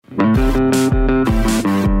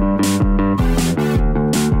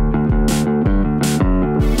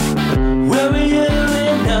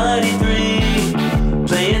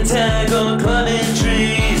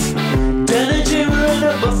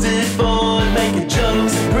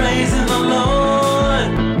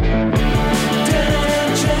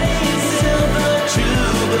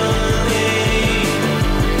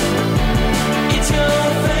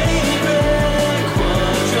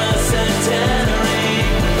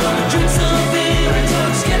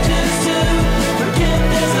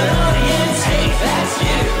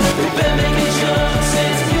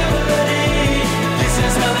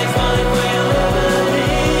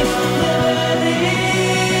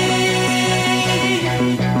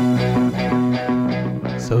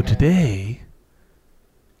So today,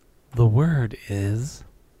 the word is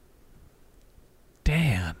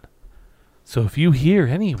Dan. So if you hear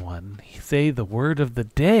anyone say the word of the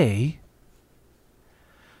day,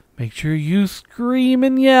 make sure you scream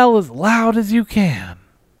and yell as loud as you can.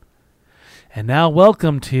 And now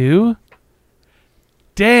welcome to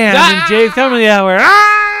Dan and Jay's Comedy Hour.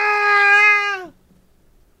 I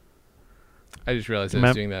just realized I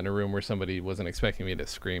was doing that in a room where somebody wasn't expecting me to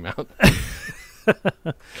scream out.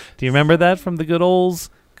 Do you remember that from the good old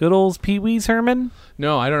Pee Wee's Herman?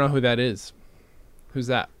 No, I don't know who that is. Who's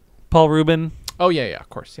that? Paul Rubin. Oh, yeah, of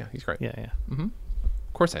course. Yeah, he's great. Yeah. Mm-hmm.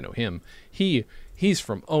 Of course I know him. He's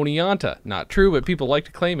from Oneonta. Not true, but people like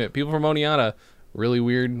to claim it. People from Oneonta, really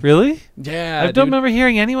weird. Really? Yeah, I don't remember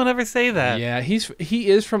hearing anyone ever say that. Yeah, he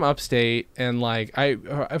is from upstate, and like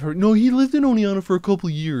I've heard. No, he lived in Oneonta for a couple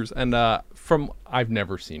of years, and I've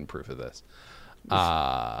never seen proof of this. So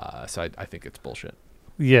I think it's bullshit.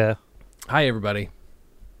 Yeah. Hi everybody.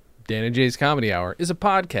 Dan and Jay's Comedy Hour is a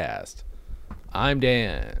podcast. I'm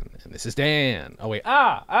Dan, and this is Dan. Oh wait,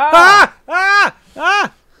 I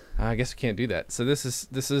guess I can't do that. So this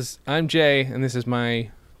is I'm Jay, and this is my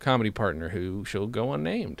comedy partner who shall go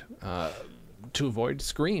unnamed to avoid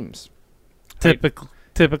screams.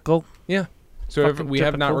 Typical. Yeah. So we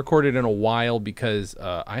have not typical. recorded in a while because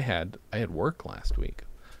I had work last week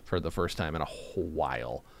for the first time in a whole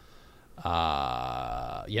while.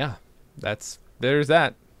 Yeah, there's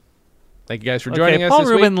that. Thank you guys for joining us Paul this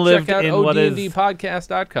Rubin week. lived Check out in what is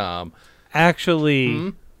odndpodcast.com.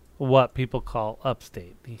 actually what people call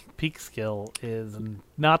upstate. Peekskill is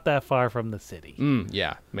not that far from the city.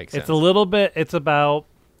 Yeah, makes sense. It's a little bit. It's about.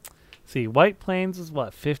 See, White Plains is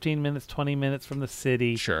what 15 minutes, 20 minutes from the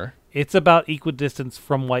city. Sure. It's about equidistance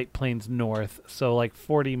from White Plains north, so like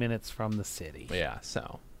 40 minutes from the city. Yeah,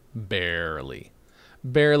 so barely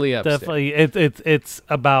upstate. Definitely, it's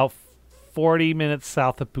about 40 minutes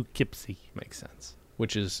south of Poughkeepsie. Makes sense.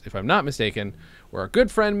 Which is, if I'm not mistaken, where our good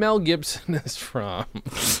friend Mel Gibson is from.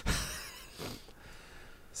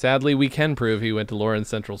 Sadly, we can prove he went to Lawrence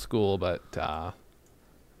Central School, but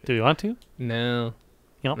Do you want to? no.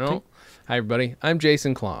 You want No. to? Hi, everybody. I'm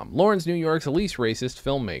Jason Klom, Lawrence, New York's least racist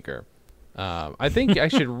filmmaker. I think I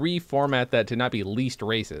should reformat that to not be least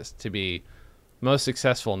racist, to be most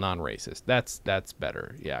successful non-racist. That's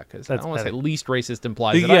better. Yeah, because I don't want to say least racist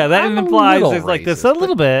implies that I'm implies a there's like this racist, a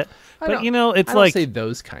little bit. But it's I don't like say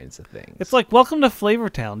those kinds of things. it's like welcome to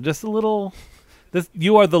Flavortown. Just a little.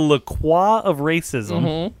 You are the La Croix of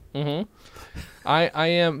racism. I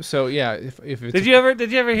am. So yeah. If it's Did you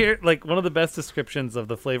ever hear like one of the best descriptions of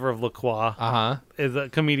the flavor of La Croix? Is a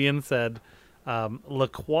comedian said, La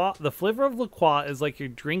Croix, the flavor of La Croix is like you're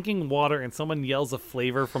drinking water and someone yells a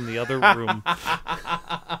flavor from the other room.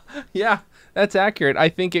 Yeah, that's accurate. I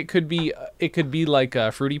think it could be like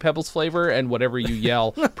a Fruity Pebbles flavor, and whatever you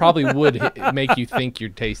yell probably would make you think you're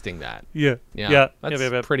tasting that. Yeah.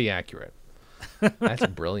 That's pretty accurate. That's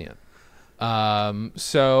brilliant.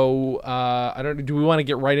 So I don't. Do we want to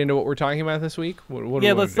get right into what we're talking about this week? What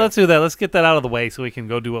let's do that. Let's get that out of the way so we can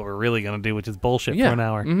go do what we're really gonna do, which is bullshit for an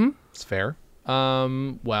hour. It's fair.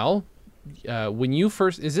 Well, when you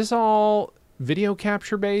first, is this all video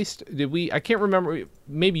capture based? I can't remember.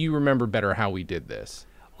 Maybe you remember better how we did this.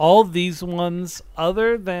 All these ones,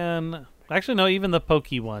 other than actually no, even the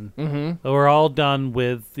Pokey one, were all done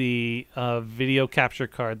with the video capture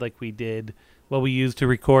card, like we did. What we used to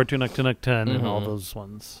record Tunuk and all those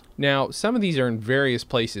ones. Now, some of these are in various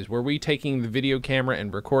places. Were we taking the video camera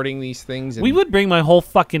and recording these things? We would bring my whole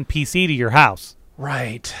fucking PC to your house.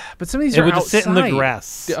 Right. But some of these it are would outside. just sit in the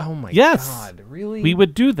grass. Oh my yes. God. Really? We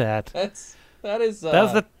would do that. That's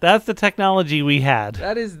the technology we had.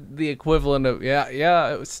 That is the equivalent of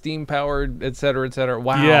steam powered, et cetera, et cetera.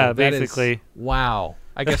 Wow. Yeah, basically. Wow.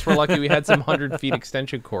 I guess we're lucky we had some 100 feet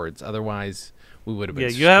extension cords. Otherwise, we would have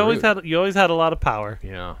been you always had a lot of power.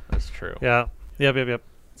 Yeah, that's true. Yeah. Yep.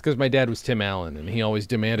 It's because my dad was Tim Allen, and he always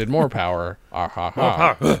demanded more power.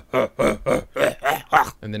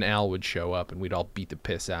 And then Al would show up, and we'd all beat the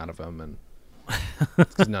piss out of him, and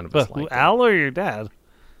because none of us liked him. Al or your dad?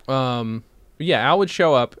 Yeah, Al would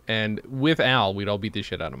show up, and with Al, we'd all beat the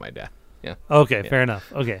shit out of my dad. Yeah. Okay, fair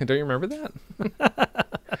enough. Okay. Don't you remember that?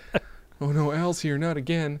 Oh no, Al's here, not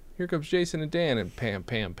again. Here comes Jason and Dan, and Pam,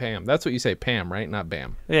 Pam, Pam. That's what you say, Pam, right? Not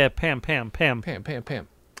Bam. Yeah, Pam. Pam, Pam, Pam.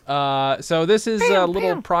 So this is a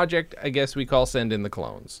little project, I guess we call Send in the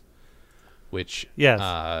Clones. Which,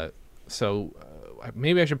 yes.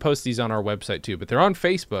 Maybe I should post these on our website too, but they're on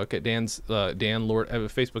Facebook at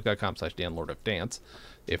Facebook.com/Dan Lord of Dance.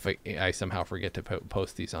 If I somehow forget to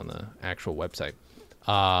post these on the actual website.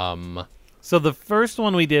 So the first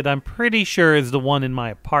one we did, I'm pretty sure, is the one in my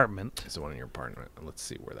apartment. It's the one in your apartment. Let's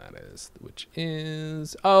see where that is. Which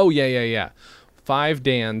is... Oh, yeah. 5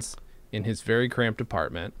 Dans in his very cramped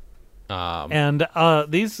apartment. And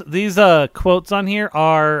these quotes on here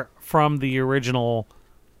are from the original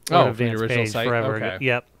From the Dance original page site? forever Okay. ago.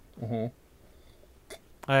 Yep. Mm-hmm.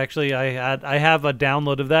 I have a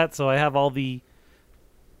download of that, so I have all the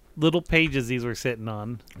little pages these were sitting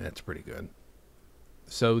on. That's pretty good.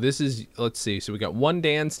 So this is, let's see. So we got one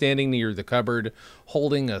Dan standing near the cupboard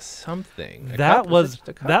holding a something. A That cup? Is was it just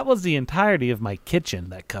a cup? that was the entirety of my kitchen.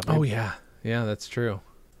 That cupboard. Oh yeah, that's true.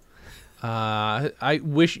 I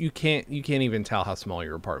wish you can't even tell how small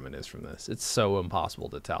your apartment is from this. It's so impossible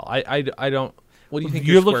to tell. I don't. What do you think?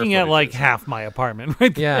 You're your square looking at footage like is? half my apartment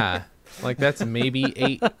right there. Yeah, like that's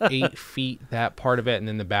maybe 8 feet, that part of it, and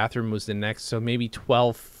then the bathroom was the next, so maybe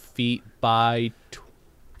 12 feet by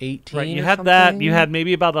 18. Right. You or had that. something? You had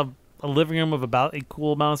maybe about a living room of about a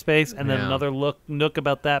cool amount of space, and then Yeah. another nook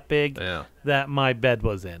about that big Yeah. that my bed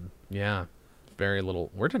was in. Yeah, very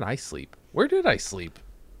little. Where did I sleep?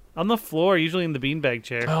 On the floor, usually in the beanbag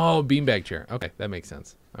chair. Oh, beanbag chair. Okay, that makes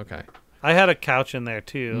sense. Okay. I had a couch in there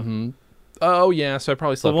too. Mm-hmm. Oh yeah, so I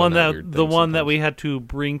probably The slept one on that that weird the thing one that sometimes. we had to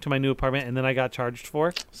bring to my new apartment, and then I got charged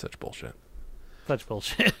for. Such bullshit. Such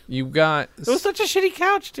bullshit. You got It was such a shitty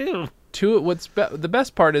couch too. the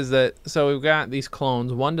best part is that, so we've got these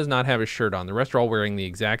clones. One does not have a shirt on. The rest are all wearing the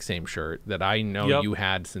exact same shirt that I know Yep. you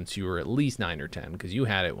had since you were at least 9 or 10, because you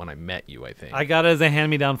had it when I met you, I think. I got it as a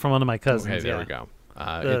hand-me-down from one of my cousins. Okay, there yeah. we go.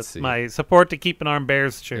 The- my support to keep an arm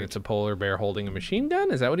bears And shirt. it's a polar bear holding a machine gun.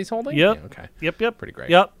 Is that what he's holding? Yep. Yeah, okay. Yep. Pretty great.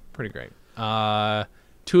 Yep. Pretty great.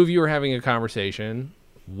 2 of you are having a conversation.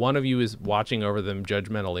 One of you is watching over them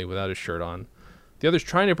judgmentally without his shirt on. The other's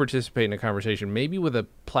trying to participate in a conversation, maybe with a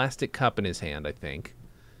plastic cup in his hand, I think.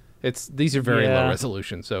 These are very low Yeah.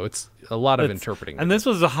 resolution, so it's a lot of It's- interpreting. And this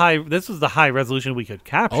was the high resolution we could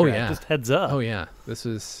capture. Oh, at, yeah. Just heads up. Oh yeah, this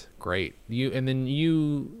is great. You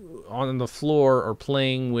on the floor are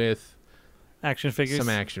playing with Action figures. some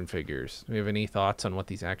action figures. Do you have any thoughts on what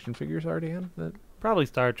these action figures are, Dan? Probably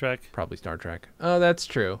Star Trek. Probably Star Trek. Oh, that's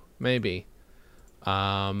true. Maybe.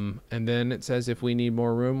 And then it says if we need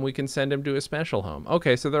more room, we can send him to a special home.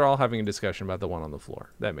 Okay, so they're all having a discussion about the one on the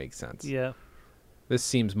floor. That makes sense. Yeah. This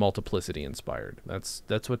seems multiplicity inspired.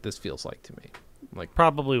 That's what this feels like to me. Like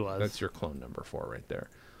Probably was. that's your clone number 4 right there.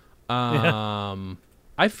 Yeah.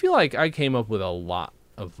 I feel like I came up with a lot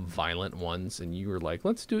of violent ones, and you were like,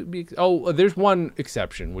 "Let's do it." Oh, there's one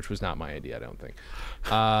exception, which was not my idea, I don't think.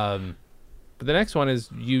 But the next one is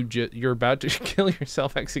you're about to kill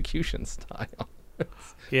yourself execution style.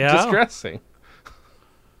 Yeah. Distressing.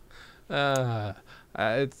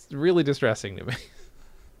 It's really distressing to me.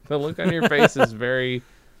 The look on your face is very,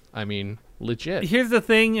 legit. Here's the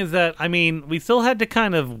thing: is that we still had to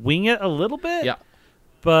kind of wing it a little bit. Yeah.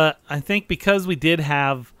 But I think because we did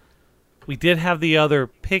have the other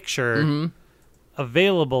picture Mm-hmm.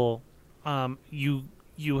 available,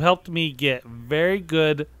 you helped me get very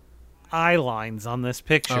good eye lines on this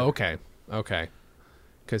picture. Oh, okay.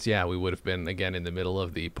 Because we would have been again in the middle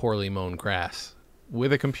of the poorly mown grass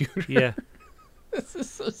with a computer. Yeah. This is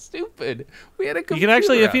so stupid. We had a You computer. can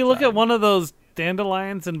actually, if you look at outside. one of those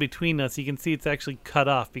dandelions in between us, you can see it's actually cut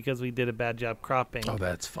off because we did a bad job cropping. Oh,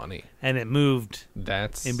 that's funny. And it moved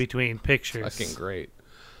That's in between pictures. fucking great.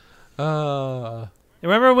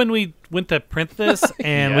 Remember when we went to print this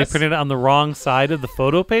and Yes. we printed it on the wrong side of the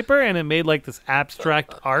photo paper and it made like this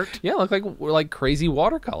abstract art? Yeah, look like crazy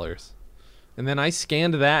watercolors. And then I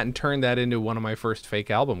scanned that and turned that into one of my first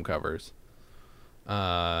fake album covers.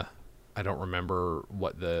 I don't remember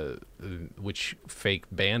which fake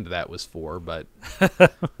band that was for, but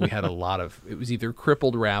we had a lot of. It was either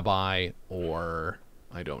Crippled Rabbi or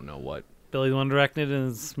I don't know what. Billy the Wonder Arachnid and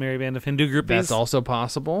his merry band of Hindu groupies. That's also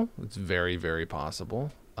possible. It's very, very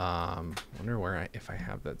possible. Wonder if I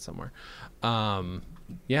have that somewhere.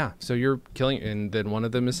 Yeah. So you're killing, and then one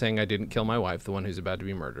of them is saying, "I didn't kill my wife," the one who's about to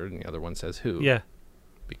be murdered, and the other one says, "Who?" Yeah.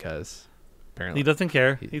 Because apparently He doesn't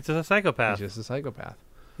care. He's just a psychopath. he's just a psychopath.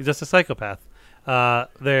 He's just a psychopath.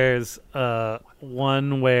 There's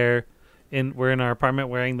one where we're in our apartment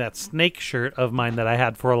wearing that snake shirt of mine that I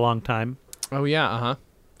had for a long time. Oh yeah.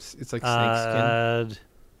 It's like snakeskin.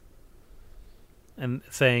 And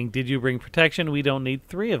saying, "Did you bring protection? We don't need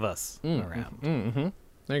 3 of us around." Mm-hmm.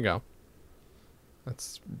 There you go.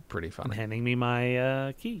 That's pretty And funny. handing me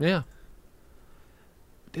my key. Yeah.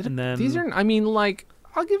 And then These are,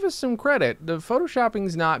 I'll give us some credit. The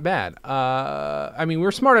photoshopping's not bad.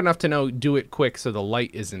 We're smart enough to know do it quick so the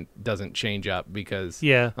light doesn't change up because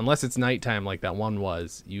Yeah. unless it's nighttime like that one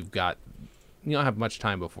was, you've got you don't have much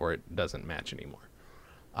time before it doesn't match anymore.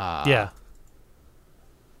 Yeah.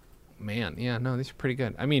 Man, yeah, no, these are pretty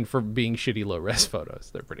good. I mean, for being shitty low res photos,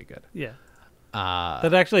 they're pretty good. Yeah.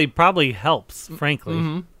 That actually probably helps, frankly.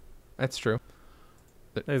 Mm-hmm. That's true.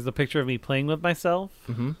 There's the picture of me playing with myself.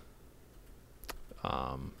 Mm-hmm.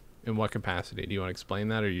 In what capacity? Do you want to explain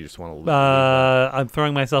that, or you just want to leave I'm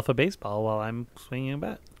throwing myself a baseball while I'm swinging a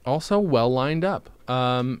bat. Also well lined up.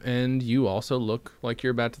 And you also look like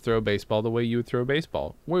you're about to throw a baseball the way you would throw a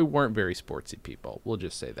baseball. We weren't very sportsy people. We'll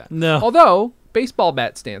just say that. No. Although, baseball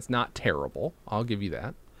bat stance, not terrible. I'll give you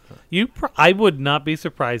that. I would not be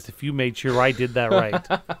surprised if you made sure I did that right.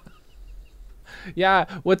 Yeah,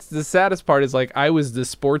 what's the saddest part is, like, I was the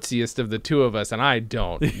sportsiest of the two of us, and I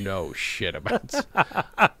don't know shit about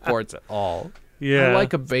sports at all. Yeah. I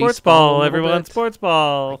like a baseball. Sports ball, a little everyone. bit. Sports I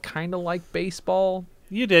ball. kind of like baseball.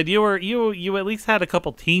 You did. You at least had a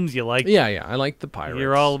couple teams you liked. Yeah, I like the Pirates.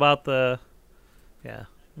 You're all about the. Yeah.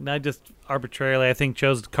 And I just arbitrarily, I think,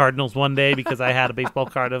 chose Cardinals one day because I had a baseball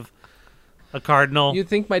card of a Cardinal. You'd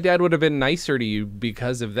think my dad would have been nicer to you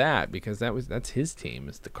because of that, because that's his team,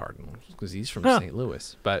 is the Cardinals, because he's from St.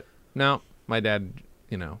 Louis. But no, my dad,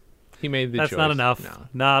 he made the choice. That's not enough. No.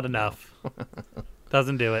 Not enough.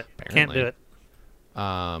 Doesn't do it. Can't do it.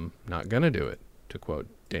 Not gonna do it, to quote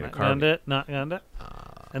Dana Not Carvey. gonna do it. Not gonna do it.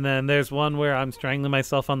 And then there's one where I'm strangling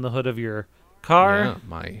myself on the hood of your car.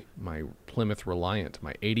 Yeah, my Plymouth Reliant,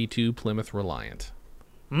 my 82 Plymouth Reliant.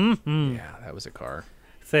 Mm-hmm. Yeah, that was a car.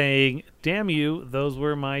 Saying, damn you, those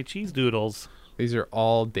were my cheese doodles. These are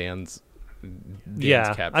all Dan's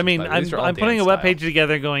Yeah, captions. I mean, by the way. These are all I'm putting a Dan's web style. page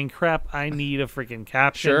together going, crap, I need a freaking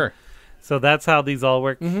caption. Sure. So that's how these all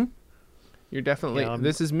work. Mm-hmm. You're definitely... Yeah,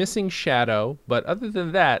 this is missing shadow, but other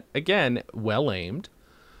than that, again, well aimed.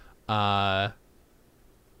 Yeah,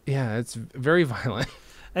 it's very violent.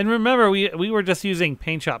 And remember, we were just using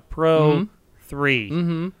PaintShop Pro 3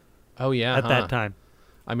 Mm-hmm. Oh, yeah. at that time.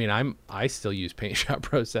 I mean, I still use PaintShop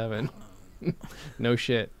Pro 7. No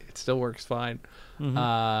shit. It still works fine.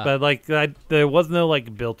 But there was no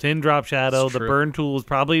built-in drop shadow. It's The true. burn tool was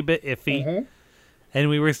probably a bit iffy. And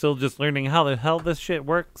we were still just learning how the hell this shit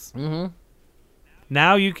works. Mm-hmm.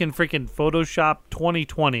 Now you can freaking Photoshop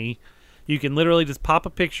 2020. You can literally just pop a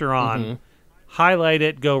picture on, highlight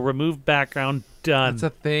it, go remove background, done. That's a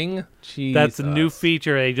thing? Jesus. That's a new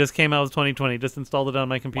feature. It just came out with 2020. Just installed it on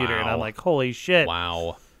my computer, and I'm Wow. like, holy shit.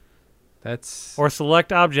 Wow. That's... Or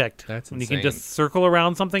select object. That's and you can insane. just circle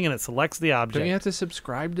around something, and it selects the Don't object. you have to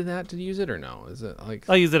subscribe to that to use it, or no? Is it like...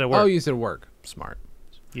 I'll use it at work. Oh, use it at work. Smart.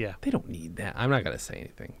 Yeah. They don't need that. I'm not going to say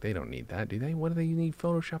anything. They don't need that, do they? What do they need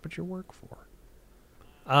Photoshop at your work for?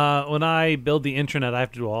 When I build the intranet, I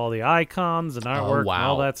have to do all the icons and artwork and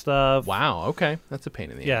all wow. that stuff. Wow, okay. That's a pain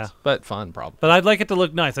in the Yeah. ass. But fun, probably. But I'd like it to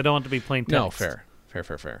look nice. I don't want it to be plain text. No, fair.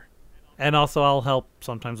 Fair. And also, I'll help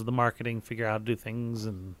sometimes with the marketing, figure out how to do things,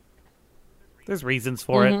 and there's reasons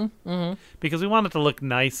for it. Because we want it to look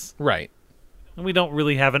nice, Right. and we don't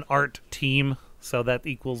really have an art team, so that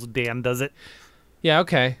equals Dan does it. Yeah,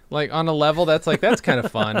 okay. Like, on a level, that's kind of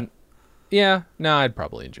fun. Yeah, no, I'd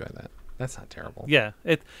probably enjoy that. That's not terrible. Yeah,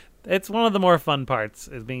 it's one of the more fun parts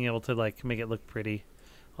is being able to make it look pretty.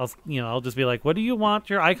 I'll just be like, what do you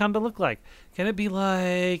want your icon to look like? Can it be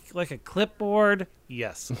like a clipboard?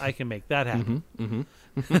 Yes, I can make that happen.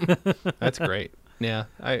 That's great. Yeah,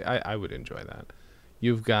 I would enjoy that.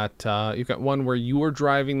 You've got one where you are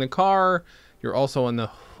driving the car. You're also on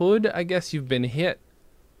the hood. I guess you've been hit.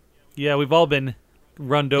 Yeah, we've all been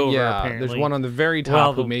runned over. Yeah, apparently. there's one on the very top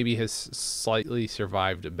Well, who maybe has slightly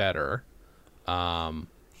survived better.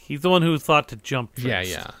 He's the one who thought to jump first.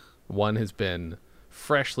 Yeah. One has been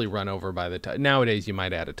freshly run over by the tire. Nowadays, you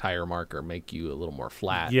might add a tire marker, make you a little more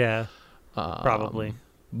flat. Yeah, probably.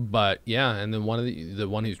 But yeah, and then the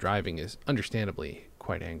one who's driving is understandably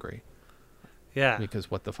quite angry Yeah, because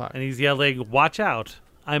what the fuck? and he's yelling, "Watch out!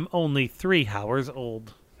 I'm only 3 hours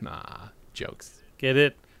old." Nah, jokes. Get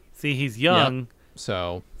it? See, he's young,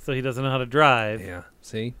 So so he doesn't know how to drive. yeah,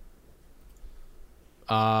 see.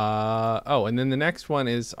 And then the next one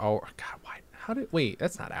is God. Wait,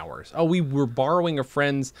 that's not ours. Oh, we were borrowing a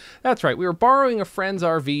friend's. That's right. We were borrowing a friend's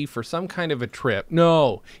RV for some kind of a trip.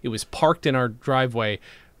 No, it was parked in our driveway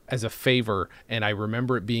as a favor, and I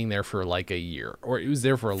remember it being there for like a year, or it was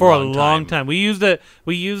there for a long time. We used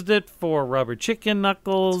it for rubber chicken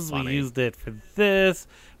knuckles. It's funny. We used it for this.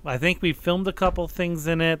 I think we filmed a couple things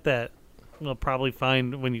in it that you'll probably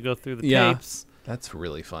find when you go through the tapes. That's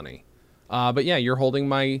really funny. But yeah, you're holding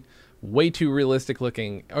my way too realistic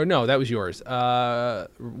looking, or no, that was yours.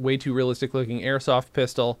 Way too realistic looking airsoft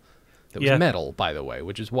pistol. That was metal, by the way,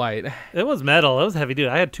 which is why It was metal. It was heavy duty.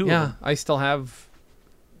 I had 2 of them. I still have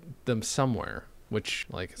them somewhere. Which,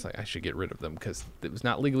 like, it's like I should get rid of them because it was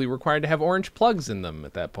not legally required to have orange plugs in them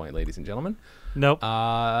at that point, ladies and gentlemen. Nope.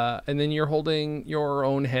 And then you're holding your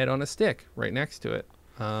own head on a stick right next to it.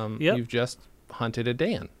 Yep. You've just hunted a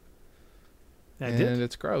Dan. I did. And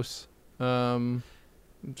it's gross.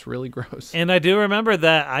 It's really gross. And I do remember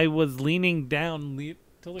that I was leaning down,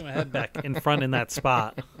 tilting my head back in front in that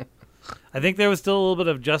spot. I think there was still a little bit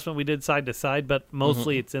of adjustment we did side to side, but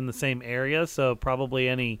mostly it's in the same area, so probably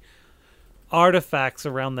any artifacts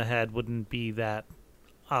around the head wouldn't be that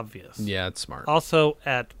obvious. Yeah, it's smart. Also,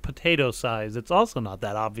 at potato size, it's also not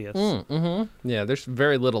that obvious. Yeah, there's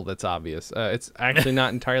very little that's obvious. It's actually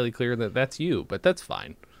not entirely clear that that's you, but that's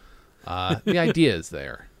fine. The idea is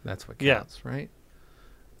there. That's what counts, right?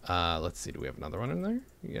 Let's see. Do we have another one in there?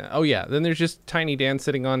 Yeah. Oh, yeah. Then there's just tiny Dan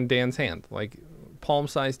sitting on Dan's hand, like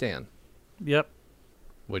palm-sized Dan. Yep.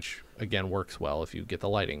 Which, again, works well if you get the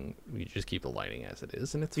lighting. You just keep the lighting as it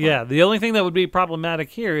is, and it's fine. Yeah, the only thing that would be problematic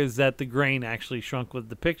here is that the grain actually shrunk with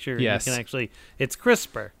the picture. Yes. You can actually, it's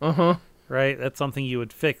crisper. Uh-huh. Right? That's something you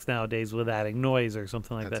would fix nowadays with adding noise or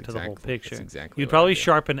something like that to the whole picture. That's exactly You'd what probably I do.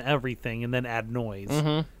 sharpen everything and then add noise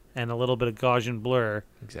and a little bit of Gaussian blur.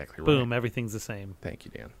 Exactly right. Boom, everything's the same. Thank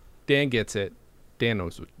you, Dan. Dan gets it. Dan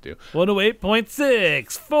knows what to do.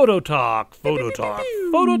 108.6 Photo Talk. Photo Talk.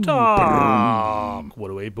 Photo Talk.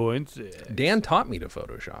 108.6. Dan taught me to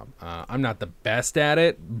Photoshop. I'm not the best at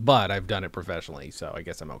it, but I've done it professionally, so I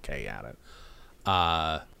guess I'm okay at it.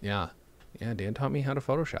 Yeah, Dan taught me how to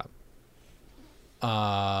Photoshop.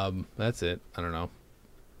 That's it. I don't know.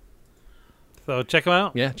 So check them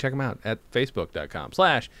out. Yeah, check them out at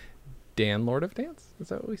facebook.com/Dan Lord of Dance. Is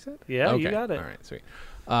that what we said? Yeah, okay. you got it. All right, sweet.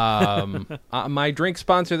 My drink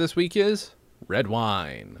sponsor this week is Red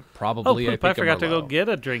Wine. Probably, I forgot to go get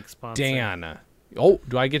a drink sponsor. Dan. Oh,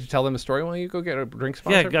 do I get to tell them a story while you go get a drink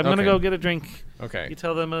sponsor? Yeah, I'm gonna go get a drink. Okay. You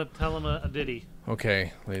tell them a ditty.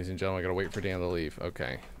 Okay, ladies and gentlemen, I gotta wait for Dan to leave.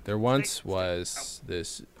 Okay. There once was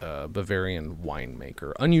this Bavarian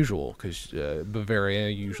winemaker. Unusual, because Bavaria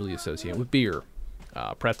usually associate with beer,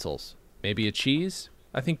 pretzels, maybe a cheese.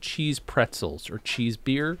 I think cheese pretzels or cheese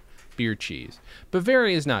beer cheese.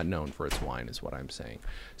 Bavaria is not known for its wine, is what I'm saying.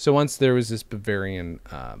 So once there was this Bavarian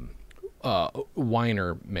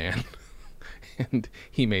winer man, and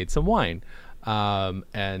he made some wine,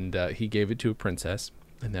 and he gave it to a princess.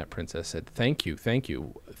 And that princess said, thank you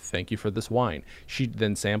for this wine. She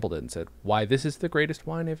then sampled it and said, why, this is the greatest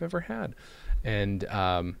wine I've ever had. And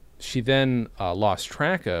she then lost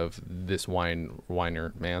track of this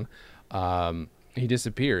winer man. He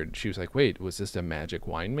disappeared. She was like, wait, was this a magic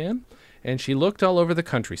wine man? And she looked all over the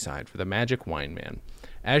countryside for the magic wine man.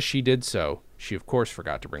 As she did so, she of course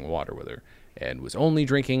forgot to bring water with her and was only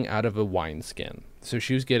drinking out of a wineskin. So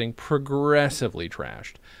she was getting progressively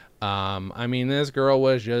trashed. I mean, this girl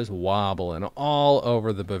was just wobbling all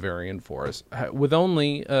over the Bavarian forest with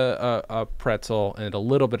only a pretzel and a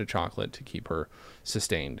little bit of chocolate to keep her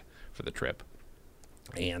sustained for the trip.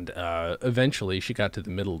 And eventually she got to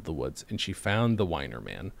the middle of the woods and she found the winer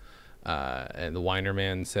man. And the winer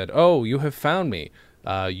man said, oh, you have found me.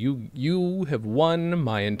 You have won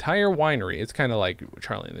my entire winery. It's kind of like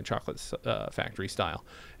Charlie and the Chocolate Factory style,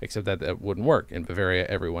 except that wouldn't work. In Bavaria,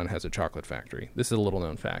 everyone has a chocolate factory. This is a little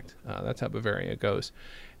known fact. That's how Bavaria goes.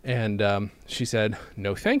 And she said,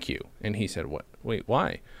 no, thank you. And he said, what? Wait,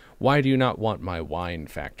 why? Why do you not want my wine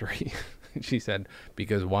factory? She said,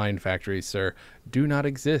 because wine factories, sir, do not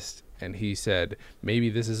exist. And he said, maybe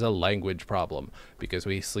this is a language problem because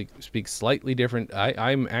we speak slightly different.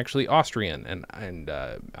 I'm actually Austrian, and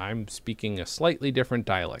I'm speaking a slightly different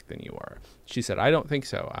dialect than you are. She said, I don't think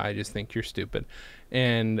so. I just think you're stupid.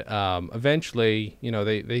 And eventually,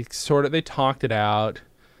 they talked it out.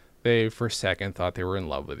 They, for a second, thought they were in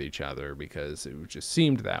love with each other because it just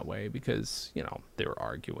seemed that way because, they were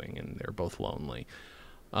arguing and they're both lonely.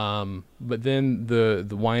 But then the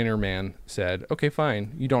winer man said, okay,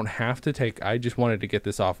 fine. You don't have to take, I just wanted to get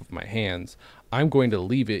this off of my hands. I'm going to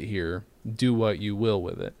leave it here. Do what you will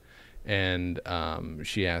with it. And,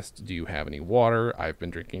 she asked, do you have any water? I've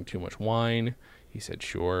been drinking too much wine. He said,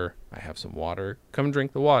 sure, I have some water. Come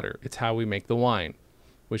drink the water. It's how we make the wine,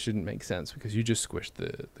 which didn't make sense because you just squished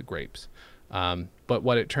the grapes. But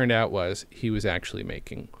what it turned out was he was actually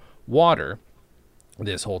making water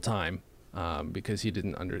this whole time. Because he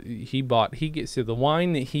didn't so the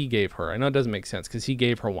wine that he gave her, I know it doesn't make sense because he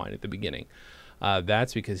gave her wine at the beginning.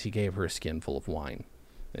 That's because he gave her a skin full of wine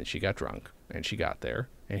and she got drunk and she got there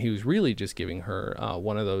and he was really just giving her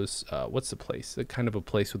one of those what's the place? The kind of a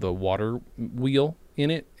place with a water wheel in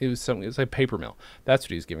it. It was something. It was like a paper mill. That's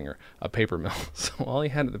what he was giving her, a paper mill. So all he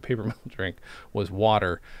had at the paper mill drink was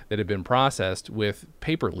water that had been processed with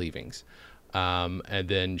paper leavings, and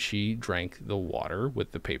then she drank the water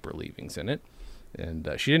with the paper leavings in it, and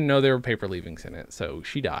she didn't know there were paper leavings in it, so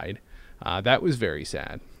she died. That was very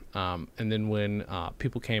sad. And then when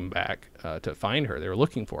people came back to find her, they were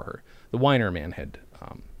looking for her. The Weiner man had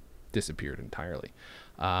disappeared entirely.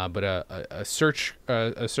 But a search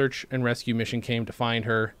and rescue mission came to find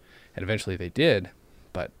her, and eventually they did.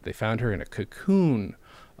 But they found her in a cocoon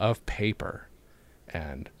of paper,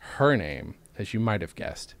 and her name, as you might have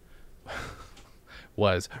guessed,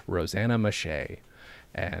 was Rosanna Mache.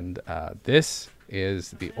 And this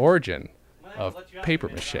is the origin of paper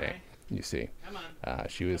mache. You see,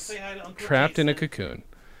 she was trapped in a cocoon,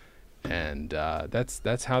 and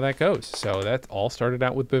that's how that goes. So that all started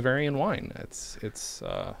out with Bavarian wine. It's just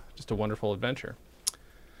a wonderful adventure.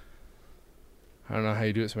 I don't know how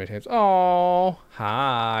you do it so many times. Oh,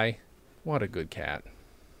 hi! What a good cat!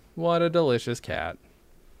 What a delicious cat!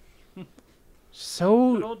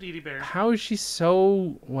 So Good old Dee Dee Bear. how is she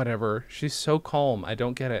so whatever? She's so calm. I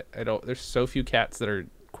don't get it. I don't. There's so few cats that are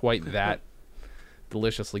quite that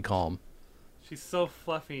deliciously calm. She's so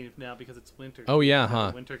fluffy now because it's winter. Oh, yeah, She's got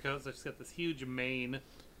huh? a winter coat, so she's got this huge mane.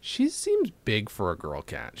 She seems big for a girl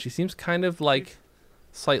cat. She seems kind of like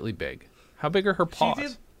slightly big. How big are her paws?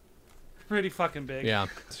 She's pretty fucking big. Yeah,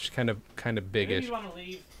 she's kind of Maybe biggish. you want to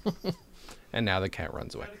leave. And now the cat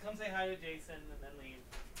runs away. Try to come say hi to Jason and then leave.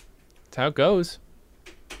 That's how it goes.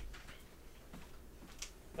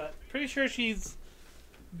 But pretty sure she's,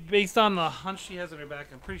 based on the hunch she has on her back,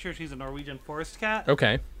 I'm pretty sure she's a Norwegian forest cat,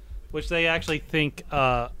 Okay. which they actually think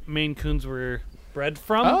Maine Coons were bred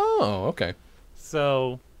from. Oh, okay.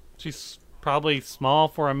 So she's probably small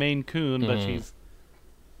for a Maine Coon, but she's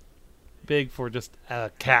big for just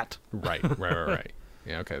a cat. Right.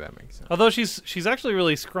 Yeah, okay, that makes sense. Although she's actually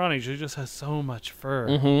really scrawny. She just has so much fur.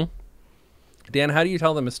 Mm-hmm. Dan, how do you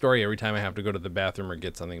tell them a story every time I have to go to the bathroom or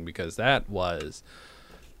get something? Because that was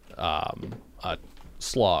a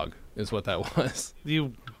slog, is what that was.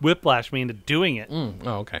 You whiplash me into doing it. Oh,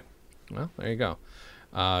 okay. Well, there you go.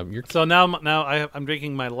 You're So now I'm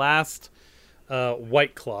drinking my last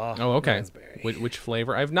White Claw. Oh, okay. raspberry. Which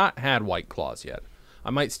flavor? I've not had White Claws yet. I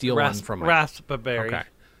might steal one from her. Raspberry. Okay.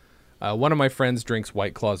 One of my friends drinks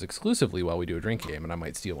White Claws exclusively while we do a drinking game, and I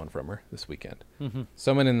might steal one from her this weekend. Mm-hmm.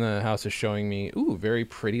 Someone in the house is showing me, very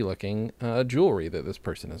pretty looking jewelry that this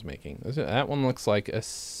person is making. That one looks like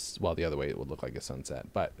the other way it would look like a sunset,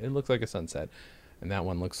 but it looks like a sunset, and that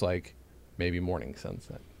one looks like maybe morning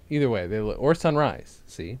sunset. Either way, or sunrise.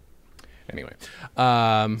 See. Anyway,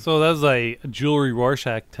 So that was a jewelry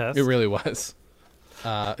Rorschach test. it really was.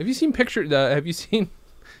 Have you seen pictures? Have you seen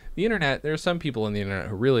the internet? There are some people on the internet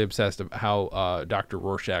who are really obsessed with how Dr.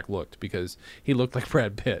 Rorschach looked, because he looked like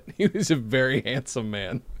Brad Pitt. He was a very handsome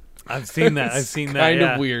man. I've seen that. I've It's seen that. Kind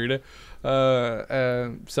yeah. of weird.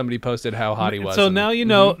 Somebody posted how hot he was. So and- now you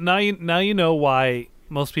know. Now you know why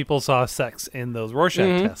most people saw sex in those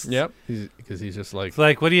Rorschach tests. Yep. Because he's just like. It's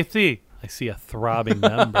like, what do you see? I see a throbbing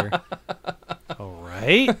member. All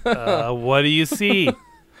right. What do you see?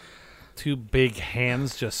 Two big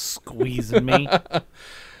hands just squeezing me.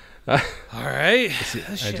 All right.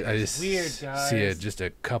 This shit I is just weird, guys. just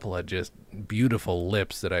a couple of just beautiful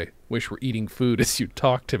lips that I wish were eating food as you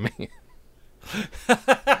talk to me. You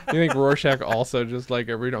think Rorschach also just like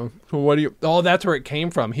every time? What do you? Oh, that's where it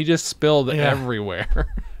came from. He just spilled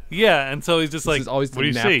everywhere. Yeah, and so he's just like, This is always what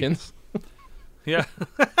do the you napkins. see? Yeah.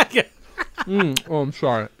 Yeah. Oh, I'm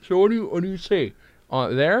sorry. So what do you see?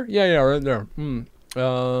 There? Yeah, right there.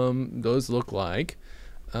 Those look like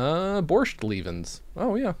borscht levens.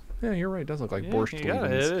 Oh yeah, you're right. It does look like borscht you got it.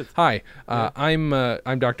 levens. It is. Hi, I'm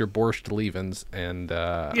Dr. Borscht Levens, and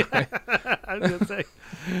I was gonna say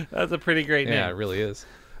that's a pretty great name. yeah, it really is.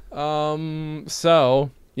 So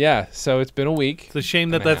it's been a week. It's a shame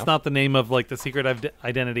that and a that's half. not the name of like the secret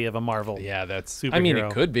identity of a Marvel. Yeah, that's. I mean, it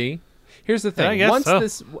Superhero. could be. Here's the I thing. guess Once so.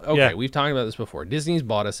 this, okay, Yeah. we've talked about this before. Disney's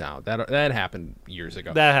bought us out. That happened years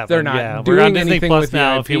ago. That happened, They're not yeah. We're doing on Disney anything Plus with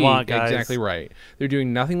now the if IP. you want, guys. Exactly right. They're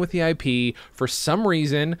doing nothing with the IP. For some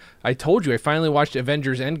reason, I told you I finally watched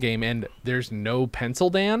Avengers Endgame, and there's no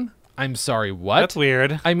pencil Dan. I'm sorry. What? That's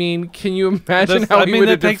weird. I mean, can you imagine how he would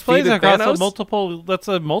have that takes place defeated across Thanos? a multiple. That's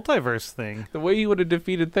a multiverse thing. The way he would have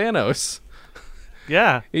defeated Thanos.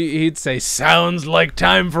 Yeah. He'd say, "Sounds like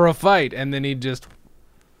time for a fight," and then he'd just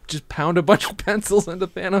pound a bunch of pencils into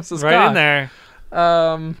Thanos' Right cock. in there.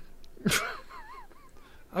 Um,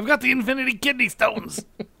 I've got the Infinity Kidney Stones.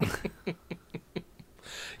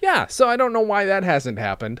 Yeah, so I don't know why that hasn't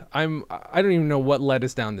happened. I don't even know what led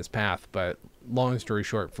us down this path, but long story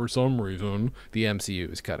short, for some reason, the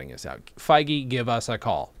MCU is cutting us out. Feige, give us a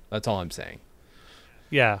call. That's all I'm saying.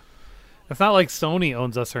 Yeah. It's not like Sony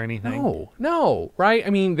owns us or anything. No, right? I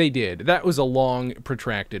mean, they did. That was a long,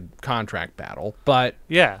 protracted contract battle, but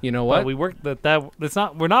Yeah. you know what? But we worked it's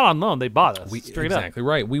not, we're not on loan. They bought us straight up. Exactly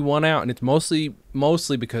right. We won out, and it's mostly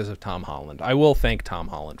because of Tom Holland. I will thank Tom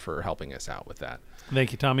Holland for helping us out with that.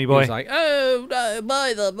 Thank you, Tommy He boy. was like, oh,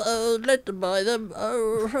 buy them. Let them buy them.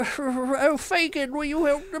 Oh, Fagin, will you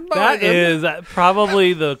help them buy That them? is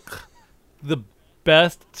probably the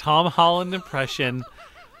best Tom Holland impression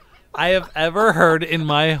I have ever heard in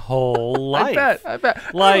my whole life. I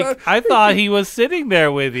bet. Like, I thought he was sitting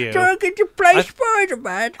there with you. Don't get to play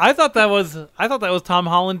Spider-Man. I thought that was Tom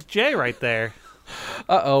Holland J right there.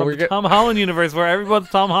 Uh-oh, From the Tom Holland universe where everyone's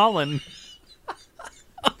Tom Holland.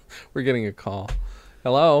 we're getting a call.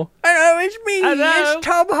 Hello? Hello, it's me. Hello? It's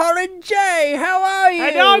Tom Holland J. How are you?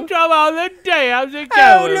 Hello, Tom Holland J. How's it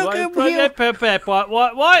Oh, going? look at you.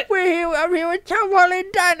 What? I'm here with Tom Holland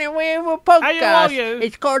Dan, and we have a podcast. How are you?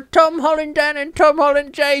 It's called Tom Holland Dan and Tom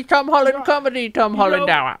Holland J. Tom Holland Comedy. Tom Holland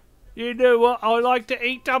Hour. You know what I like to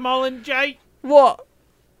eat, Tom Holland J? What?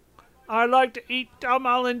 I like to eat Tom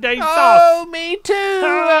Holland J sauce. Oh, me too.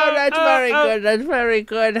 Oh, that's very good. That's very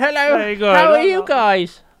good. Hello. Very good. How are you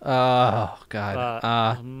guys? Oh, God.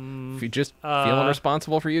 If you're just feeling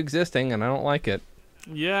responsible for you existing, and I don't like it.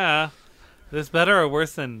 Yeah. This better or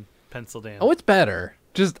worse than Pencil Dan? Oh, it's better.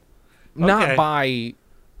 Just not Okay. by...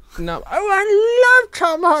 No, Oh, I love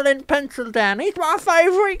Tom Holland Pencil Dan. He's my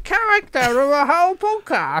favourite character of the whole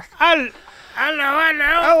podcast. Hello.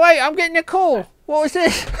 Oh, wait, I'm getting a call. What was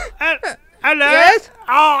this? Hello. Yes?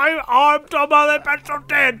 I'm Tom Holland Pencil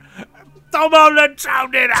Dan. Tom Holland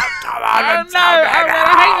sounded out. Tom Holland Oh, no, I'm gonna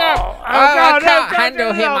hang up. Oh, I no, can't no, handle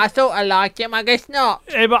no, him. no. I thought I liked him. I guess not.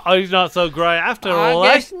 Hey, but he's not so great after all,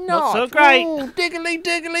 I guess eh? not. so great. Ooh, diggly,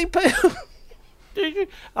 diggly, poo.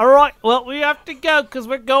 All right, well, we have to go because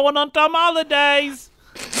we're going on Tom holidays.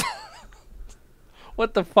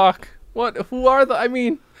 what the fuck? Who are the... I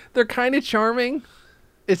mean, they're kind of charming.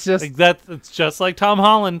 It's just... It's just like Tom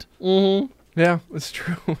Holland. Yeah, it's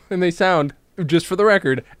true. And they sound, just for the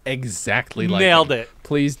record, exactly like Nailed him. it.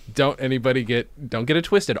 Please don't get it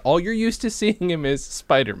twisted. All you're used to seeing him is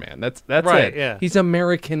Spider-Man. That's Right, it. yeah. He's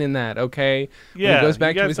American in that, okay? When Yeah, he goes you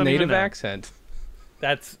back to guys his don't even native know. accent.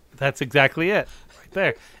 That's exactly it. Right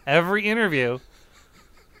there. Every interview,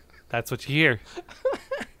 that's what you hear.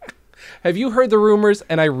 Have you heard the rumors?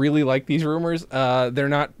 And I really like these rumors. They're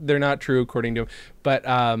not true according to him. But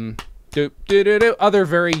other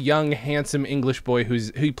very young, handsome English boy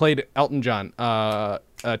who played Elton John,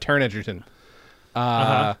 Taron Egerton.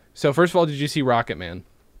 So first of all, did you see Rocket Man?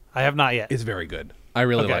 I have not yet. It's very good. I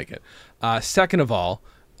really Okay. like it. Second of all,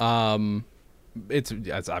 it's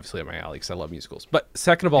obviously up my alley because I love musicals. But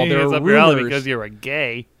second of all, there It's are up your alley rumors. because you're a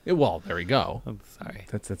gay. Well, there we go. I'm sorry.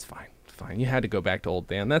 That's fine. Fine. You had to go back to old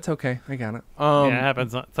Dan. That's okay. I got it. Yeah, it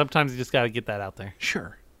happens. Sometimes you just got to get that out there.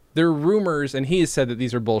 Sure. There are rumors, and he has said that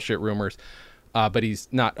these are bullshit rumors, but he's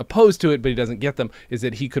not opposed to it, but he doesn't get them, is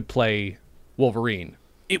that he could play Wolverine.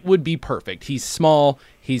 It would be perfect. He's small,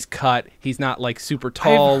 he's cut, he's not like super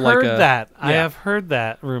tall. I've heard that. Yeah. I have heard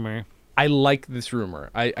that rumor. I like this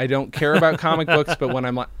rumor. I don't care about comic books, but when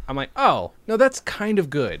I'm like, oh, no, that's kind of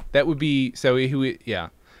good. That would be, so he would, yeah.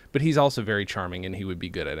 But he's also very charming, and he would be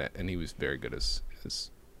good at it, and he was very good as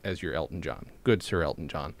your Elton John. Good Sir Elton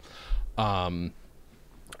John.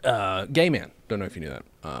 Gay man. Don't know if you knew that.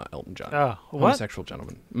 Elton John. Oh, what? Homosexual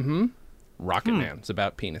gentleman. Mm-hmm. Rocket Man. It's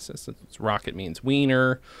about penises. Rocket means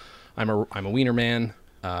wiener. I'm a wiener man.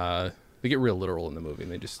 They get real literal in the movie,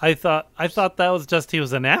 and they just... I thought that was just he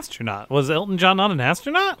was an astronaut. Was Elton John not an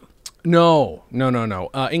astronaut? No.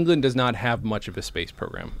 England does not have much of a space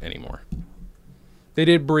program anymore. They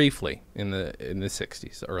did briefly in the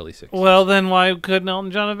 60s, early 60s. Well, then why couldn't Elton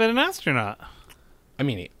John have been an astronaut? I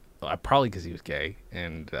mean, probably because he was gay,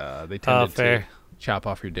 and they tended to fair. chop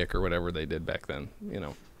off your dick or whatever they did back then. You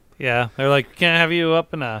know. Yeah, they're like, we can't have you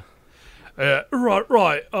up in a...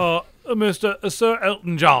 right, Mr. Sir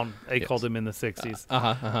Elton John, they called him in the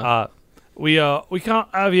 60s. We can't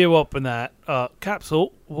have you up in that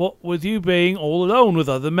capsule, what with you being all alone with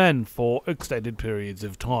other men for extended periods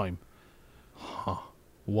of time.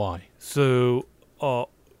 Why? So,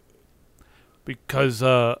 because,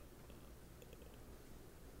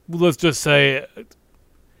 let's just say,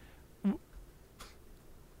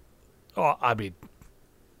 I mean,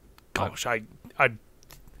 gosh,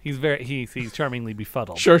 he's charmingly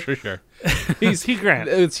befuddled. Sure. He's Hugh Grant.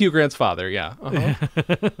 It's Hugh Grant's father. Yeah. Uh-huh.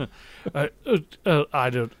 I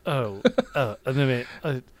don't. And then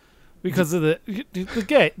because of the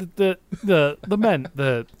men,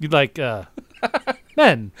 you like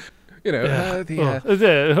men. You know, Yeah.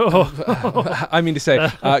 I mean to say,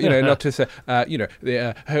 not to say, there's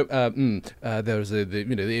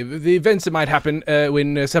the events that might happen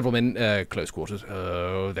when several men close quarters.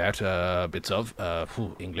 That bits of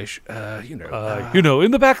English. in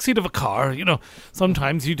the back seat of a car,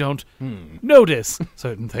 sometimes you don't notice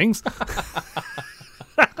certain things.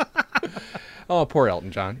 Oh, poor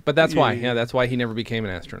Elton John. But that's why. Yeah. Yeah, that's why he never became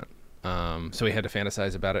an astronaut. So he had to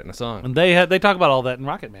fantasize about it in a song. And they talk about all that in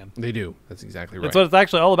Rocket Man. They do. That's exactly right. That's what it's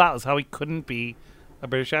actually all about, is how he couldn't be a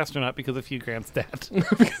British astronaut because of Hugh Grant's dad.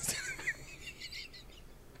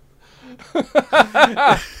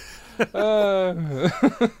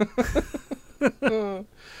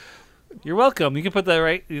 You're welcome. You can put that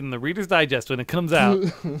right in the Reader's Digest when it comes out.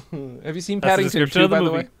 Have you seen That's the Paddington description 2, of the by the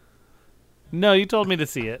movie. way? No, you told me to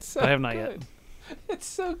see it. So I have not yet. good. It's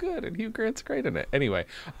so good, and Hugh Grant's great in it. Anyway,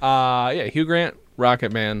 Hugh Grant,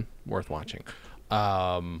 Rocket Man, worth watching.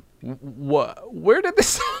 Where did this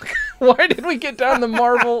song? Why did we get down the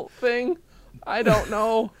Marvel thing? I don't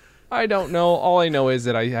know. All I know is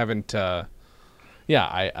that I haven't. I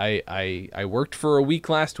worked for a week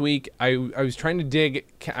last week. I was trying to dig.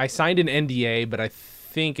 I signed an NDA, but I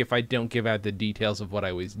think if I don't give out the details of what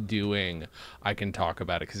I was doing, I can talk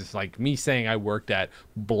about it, because it's like me saying I worked at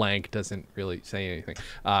blank doesn't really say anything,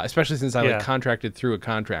 especially since I contracted through a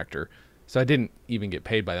contractor, so I didn't even get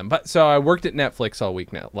paid by them. But so I worked at Netflix all week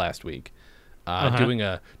last week, doing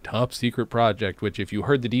a top secret project, which if you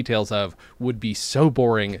heard the details of would be so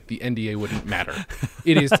boring the NDA wouldn't matter.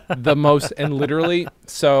 It is the most, and literally,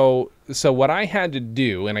 so what I had to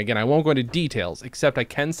do, and again, I won't go into details, except I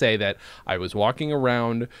can say that I was walking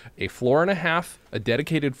around a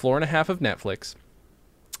dedicated floor and a half of Netflix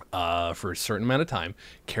for a certain amount of time,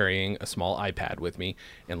 carrying a small iPad with me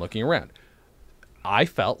and looking around. I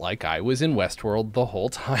felt like I was in Westworld the whole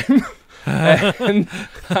time. And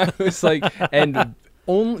I was like, and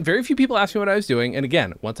very few people asked me what I was doing. And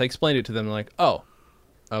again, once I explained it to them, they're like, oh,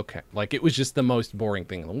 okay. Like, it was just the most boring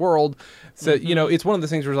thing in the world. So, it's one of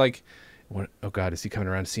those things where like, oh God, is he coming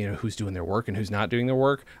around to see who's doing their work and who's not doing their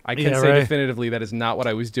work? I can say definitively that is not what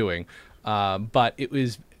I was doing. But it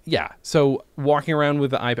was, So walking around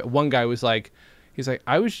with the iPad, one guy was like, he's like,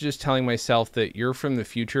 I was just telling myself that you're from the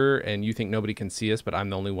future and you think nobody can see us, but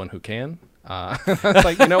I'm the only one who can. I was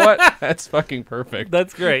like, you know what? That's fucking perfect.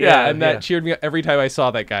 That's great. Yeah, and that cheered me up. Every time I saw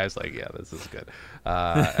that guy, I was like, yeah, this is good.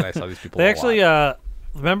 And I saw these people They a actually, lot.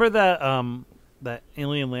 remember that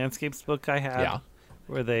Alien Landscapes book I had? Yeah.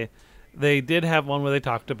 Where they did have one where they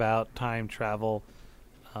talked about time travel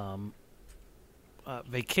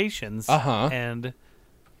vacations. And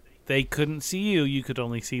they couldn't see you. You could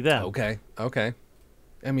only see them. Okay.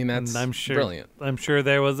 I mean, that's brilliant. I'm sure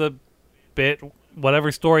there was a bit,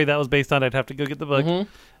 whatever story that was based on, I'd have to go get the book.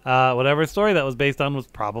 Whatever story that was based on was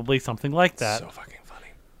probably something like that. So fucking funny.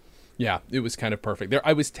 Yeah, it was kind of perfect.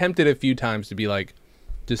 I was tempted a few times to be like,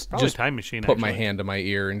 just Time Machine. Put my hand to my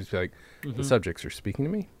ear and just be like, the subjects are speaking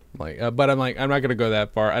to me. Like, but I'm like, I'm not gonna go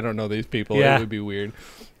that far. I don't know these people. Yeah. It would be weird.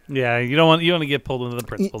 Yeah, you don't want to get pulled into the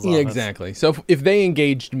principal's office. Exactly. So if they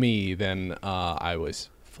engaged me, then I was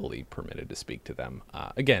fully permitted to speak to them.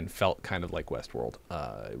 Again, felt kind of like Westworld.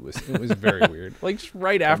 It was very weird. Like just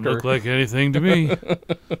right after. Doesn't look like anything to me.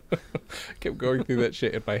 Kept going through that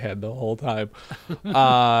shit in my head the whole time. But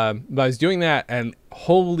I was doing that, and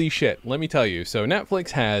holy shit, let me tell you. So Netflix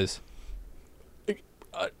has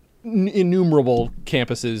innumerable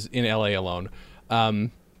campuses in LA alone.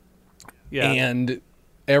 And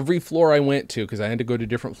every floor I went to, because I had to go to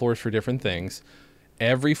different floors for different things,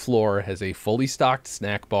 every floor has a fully stocked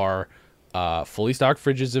snack bar, fully stocked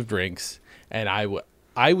fridges of drinks, and I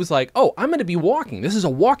was like, oh, I'm going to be walking. This is a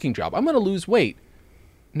walking job. I'm going to lose weight.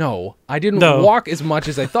 No, I didn't walk as much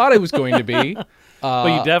as I thought I was going to be.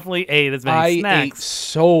 But you definitely ate as many snacks. I ate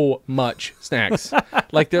so much snacks.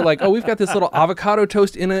 Like, they're like, oh, we've got this little avocado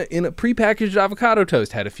toast in a prepackaged avocado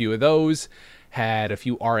toast. Had a few of those. Had a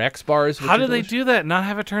few RX bars. How do they do that and not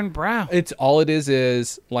have it turn brown? It's all it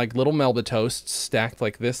is like little Melba toasts stacked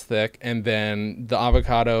like this thick, and then the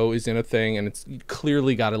avocado is in a thing, and it's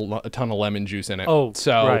clearly got a ton of lemon juice in it. Oh,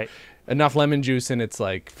 so right. Enough lemon juice, and it's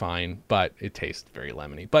like fine, but it tastes very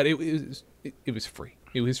lemony. But it was free.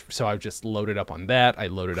 So I just loaded up on that. I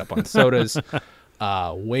loaded up on sodas.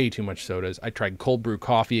 Way too much sodas. I tried cold brew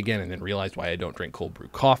coffee again, and then realized why I don't drink cold brew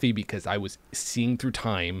coffee, because I was seeing through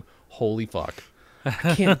time. Holy fuck.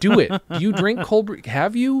 I can't do it. Do you drink cold brew?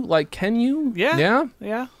 Have you? Like, can you? Yeah. Yeah?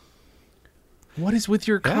 Yeah. What is with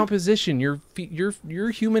your composition? Your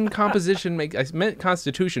human composition I meant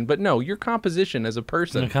constitution, but no, your composition as a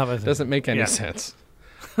person doesn't make any sense.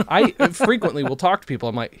 I frequently will talk to people.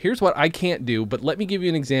 I'm like, here's what I can't do, but let me give you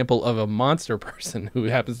an example of a monster person who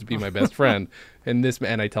happens to be my best friend. And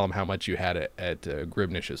I tell him how much you had at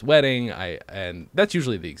Gribnish's wedding. And that's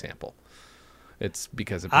usually the example. It's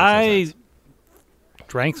because it makes no sense.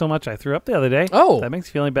 Drank so much I threw up the other day. Oh, that makes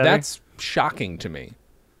you feeling better. That's shocking to me.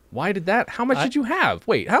 Why did that? How much did you have?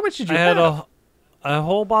 Wait, how much did you I have? had a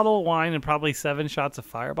whole bottle of wine and probably 7 shots of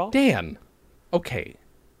Fireball. Dan. Okay.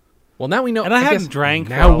 Well, now we know. And I hadn't drank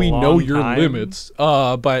for now a we long know your time. limits.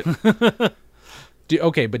 But but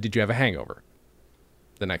did you have a hangover?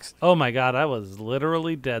 The next. Oh my God, I was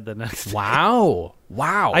literally dead the next day. Wow.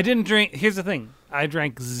 I didn't drink. Here's the thing. I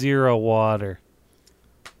drank 0 water.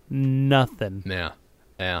 Nothing.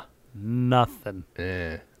 Yeah. Nothing.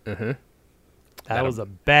 Uh-huh. That was a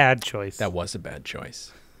bad choice. That was a bad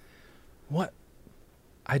choice. What?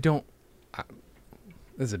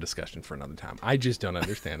 This is a discussion for another time. I just don't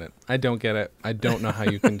understand it. I don't get it. I don't know how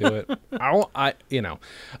you can do it.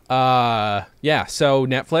 Yeah, so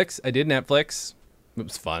Netflix. I did Netflix. It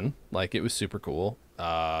was fun. Like, it was super cool.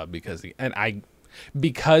 Because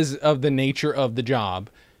of the nature of the job,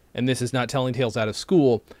 and this is not telling tales out of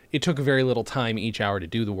school, it took very little time each hour to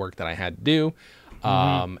do the work that I had to do.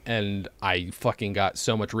 And I fucking got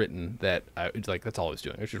so much written that that's all I was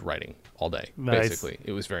doing. I was just writing all day, basically.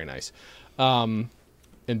 It was very nice.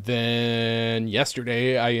 And then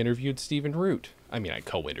yesterday I interviewed Stephen Root. I mean, I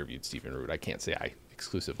co-interviewed Stephen Root. I can't say I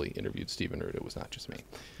exclusively interviewed Stephen Root. It was not just me.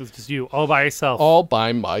 It was just you, all by yourself. All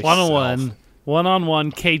by myself.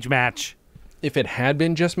 One-on-one cage match. If it had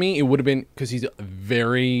been just me, it would have been, because he's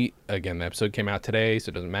very, again, the episode came out today, so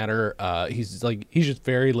it doesn't matter. He's just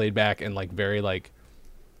very laid back and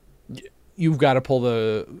you've got to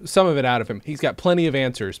pull some of it out of him. He's got plenty of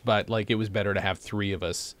answers, but it was better to have 3 of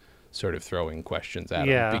us sort of throwing questions at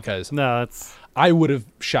him, because I would have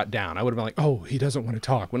shut down. I would have been like, oh, he doesn't want to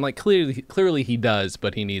talk, when clearly he does,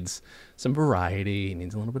 but he needs some variety. He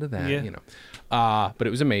needs a little bit of that, but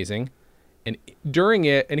it was amazing. And during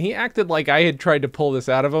it, and he acted like I had tried to pull this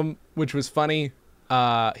out of him, which was funny.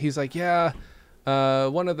 He's like,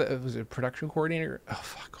 one of was it production coordinator? Oh,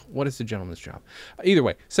 fuck. What is the gentleman's job? Either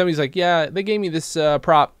way, somebody's like, yeah, they gave me this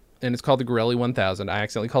prop, and it's called the Gorelli 1000. I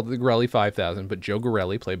accidentally called it the Gorelli 5000, but Joe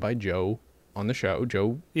Gorelli, played by Joe on the show,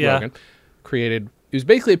 Joe Rogan, created. It was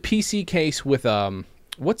basically a PC case with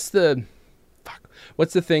what's the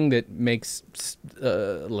thing that makes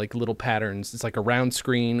little patterns? It's like a round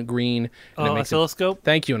screen, green. And it makes oscilloscope?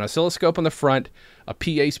 Thank you. An oscilloscope on the front, a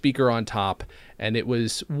PA speaker on top, and it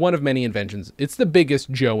was one of many inventions. It's the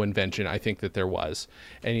biggest Joe invention I think that there was.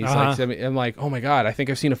 And he's like, I'm like, oh my God, I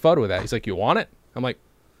think I've seen a photo of that. He's like, you want it? I'm like,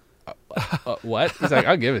 what? He's like,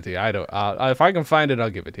 I'll give it to you. I don't. If I can find it, I'll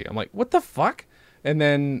give it to you. I'm like, what the fuck? And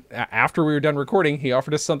then after we were done recording, he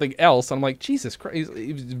offered us something else. And I'm like, Jesus Christ.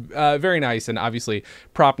 He was very nice. And obviously,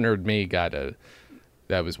 prop nerd me that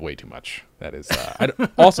was way too much. That is,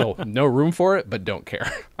 also no room for it, but don't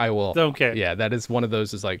care. I will. Don't care. Yeah, that is one of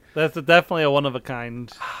those That's definitely a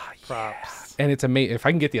one-of-a-kind props. Yeah. And it's amazing. If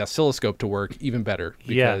I can get the oscilloscope to work, even better.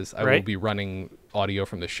 Because I will be running audio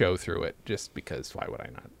from the show through it, just because why would I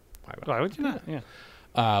not? Why would you not?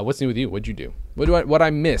 Yeah. What's new with you? What'd you do? What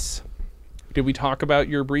I miss? Did we talk about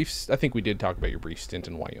your briefs? I think we did talk about your brief stint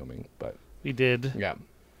in Wyoming, but we did. Yeah.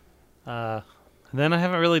 And then I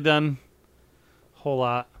haven't really done a whole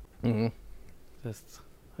lot. Mm-hmm.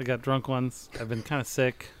 I got drunk once. I've been kind of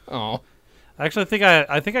sick. Oh. Actually,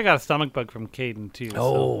 I think I got a stomach bug from Caden too.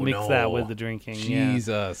 So mix that with the drinking.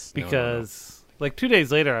 Jesus. Yeah. Because 2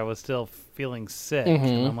 days later, I was still feeling sick,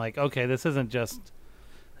 and I'm like, okay, this isn't just.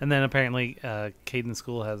 And then apparently, Caden's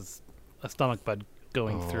school has a stomach bug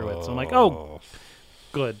going through it. So I'm like, oh,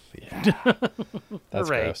 good. Yeah. That's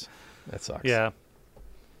gross. That sucks. Yeah.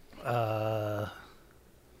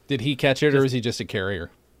 Did he catch it, or is he just a carrier?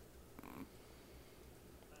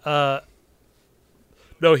 No,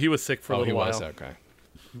 he was sick for a little while. Oh, he was? Okay.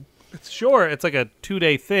 It's like a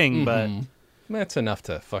 2-day thing, but that's enough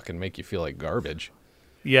to fucking make you feel like garbage.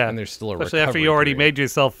 Yeah. And there's still a especially after you already made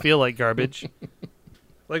yourself feel like garbage.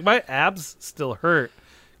 My abs still hurt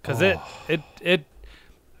because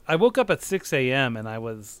I woke up at 6 a.m. and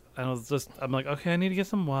I'm like, okay, I need to get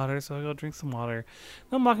some water, so I go drink some water.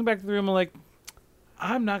 And I'm walking back to the room, I'm like,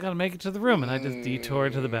 I'm not gonna make it to the room, and I just detour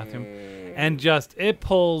to the bathroom, and it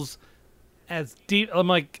pulls as deep. I'm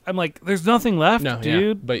like, there's nothing left, No, yeah,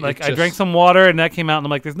 dude. but like it I drank just- some water and that came out, and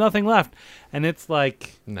I'm like, there's nothing left. And it's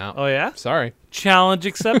like, No. oh yeah, Sorry. challenge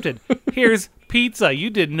accepted. Here's pizza. You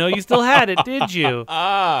didn't know you still had it, did you?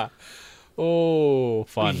 Oh,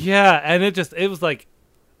 fun. Yeah, and it was like,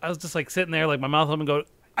 I was just like sitting there, like my mouth open, going,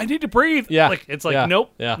 I need to breathe. Yeah, like it's like, yeah,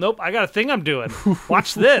 nope, yeah. nope. I got a thing I'm doing.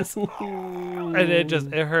 Watch this. And it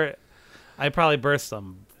hurt. I probably burst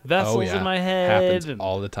some vessels in my head. Happens and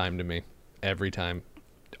all the time to me. Every time.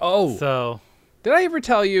 Oh, so did I ever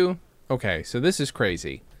tell you? Okay, so this is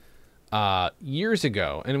crazy. Years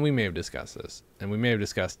ago, and we may have discussed this, and we may have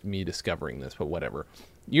discussed me discovering this, but whatever.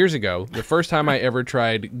 Years ago, the first time I ever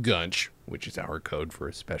tried Gunch, which is our code for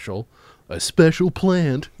a special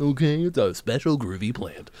plant. Okay, it's a special groovy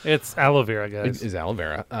plant. it's aloe vera, guys. Is aloe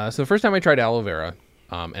vera. So the first time I tried aloe vera,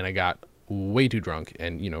 and I got way too drunk,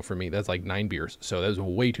 and for me that's like 9 beers, so that was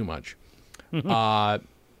way too much.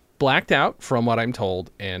 Blacked out from what I'm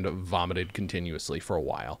told and vomited continuously for a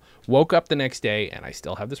while. Woke up the next day and I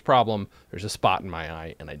still have this problem. There's a spot in my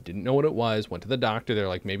eye and I didn't know what it was. Went to the doctor. They're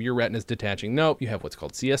like, maybe your retina's detaching. Nope, you have what's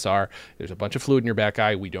called CSR. There's a bunch of fluid in your back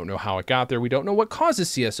eye. We don't know how it got there. We don't know what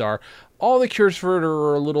causes CSR. All the cures for it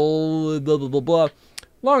are a little blah, blah, blah, blah.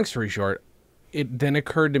 Long story short, it then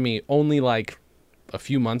occurred to me only like a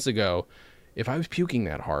few months ago, if I was puking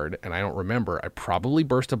that hard and I don't remember, I probably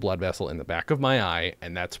burst a blood vessel in the back of my eye,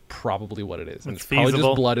 and that's probably what it is. And it's probably feasible.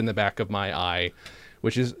 just blood in the back of my eye,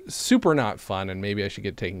 which is super not fun, and maybe I should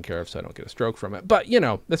get taken care of so I don't get a stroke from it. But,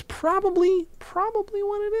 that's probably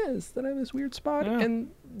what it is, that I have this weird spot, Yeah.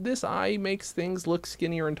 and this eye makes things look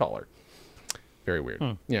skinnier and taller. Very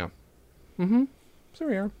weird. Yeah. Mm-hmm. So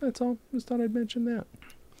we are. That's all. Just thought I'd mention that.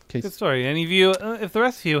 Good story. Any of you, if the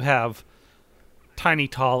rest of you have tiny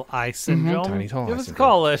tall eye syndrome, tiny tall give eye us a syndrome.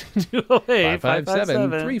 call at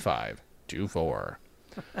 557-3524.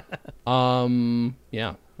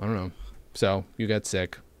 Yeah, I don't know. So you got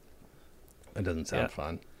sick. That doesn't sound Yeah.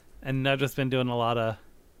 fun. And I've just been doing a lot of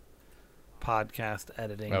podcast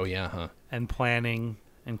editing Oh yeah, huh? and planning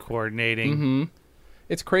and coordinating. Mm-hmm.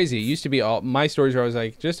 It's crazy. It used to be all my stories are always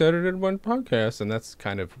like just edited one podcast, and that's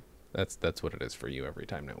kind of that's what it is for you every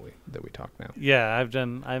time that we talk now. Yeah,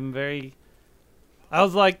 I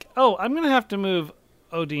was like, oh, I'm going to have to move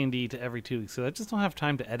OD&D to every 2 weeks, so I just don't have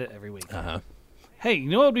time to edit every week. Uh-huh. Hey, you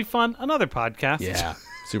know what would be fun? Another podcast. Yeah.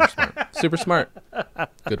 Super smart. Super smart.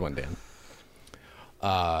 Good one, Dan.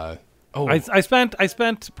 I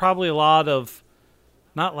spent probably a lot of,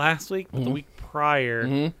 not last week, but the week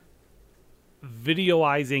prior,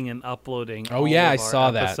 videoizing and uploading Oh, yeah, all I of our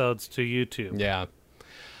saw that. episodes to YouTube. Yeah.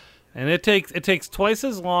 And it takes twice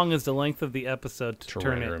as long as the length of the episode to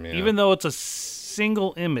turn render it, 'em, yeah. even though it's a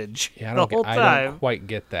single image Yeah, the whole I time. don't quite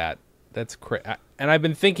get that. That's and I've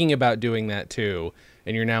been thinking about doing that too.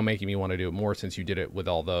 And you're now making me want to do it more since you did it with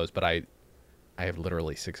all those. But I have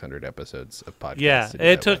literally 600 episodes of podcasts. Yeah, to do it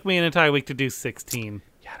that took with. me an entire week to do 16.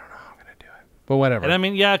 Yeah, I don't know how I'm gonna do it. But whatever. And I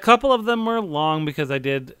mean, yeah, a couple of them were long because I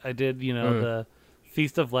did, Mm. the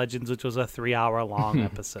Feast of Legends, which was a 3-hour long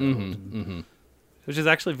episode, which is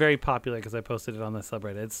actually very popular because I posted it on the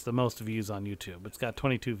subreddit. It's the most views on YouTube. It's got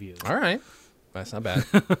 22 views. All right, that's not bad.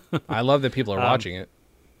 I love that people are watching it.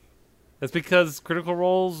 That's because Critical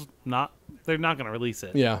Role's they're not going to release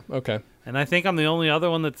it. Yeah. Okay. And I think I'm the only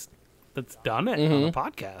other one that's done it on Mm-hmm. the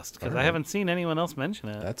podcast because I haven't seen anyone else mention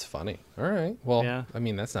it. That's funny. All right. Well, Yeah. I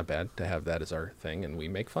mean, that's not bad to have that as our thing, and we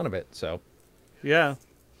make fun of it, so Yeah.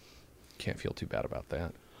 can't feel too bad about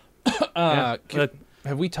that. Yeah, but-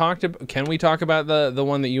 Have we talked? Can we talk about the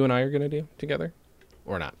one that you and I are going to do together,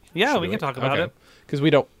 or not? Yeah, we can talk about it. Because we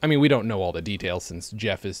don't know all the details since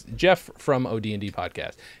Jeff from OD&D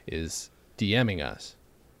podcast is DMing us,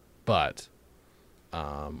 but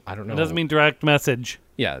I don't know. It doesn't mean direct message.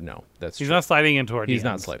 Yeah, no, that's He's true. not sliding into our He's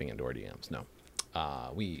not DMs. sliding into our DMs. No,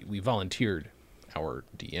 we volunteered our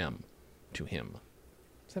DM to him.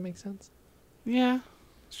 Does that make sense? Yeah,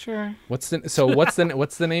 sure. What's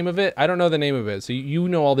the name of it? I don't know the name of it. So you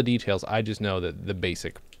know all the details. I just know the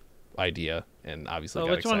basic idea, and obviously. So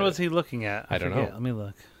got which one excited. was he looking at? I don't forget. know. Let me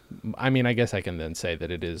look. I mean, I guess I can then say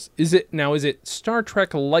that it is. Is it Star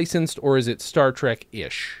Trek licensed or is it Star Trek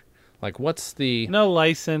ish? Like, what's the? No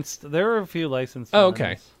licensed. There are a few licensed. Oh, ones.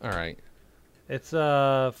 okay, all right, It's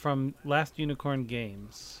from Last Unicorn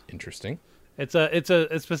Games. interesting. It's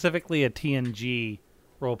specifically a TNG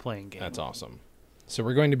role playing game. That's awesome. So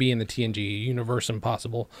we're going to be in the TNG universe,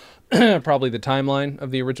 impossible. Probably the timeline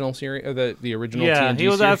of the original series, or the original. Yeah, TNG he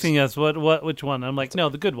was series. asking us which one. I'm like, no,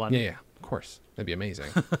 the good one. Yeah, of course, that'd be amazing.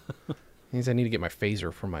 Means I need to get my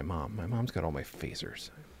phaser from my mom. My mom's got all my phasers.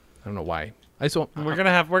 I don't know why. I just want, We're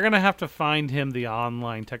gonna have to find him the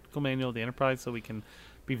online technical manual of the Enterprise so we can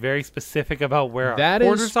be very specific about where that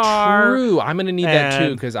our is quarters are. true. I'm gonna need that too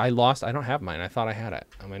and- because I don't have mine. I thought I had it.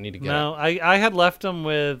 I'm gonna need to get No, I had left them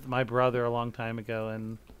with my brother a long time ago,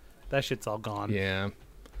 and that shit's all gone. it.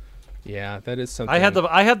 Yeah, that is something. I had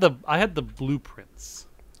the blueprints.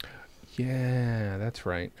 Yeah, that's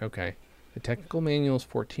right. Okay. The technical manual is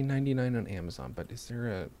 $14.99 on Amazon, but is there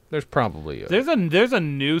a? There's probably a. There's a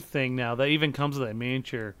new thing now that even comes with a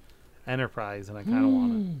miniature Enterprise, and I kind of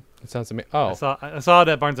want it. It sounds amazing. Oh, I saw it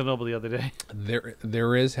at Barnes and Noble the other day.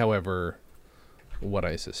 there is, however, what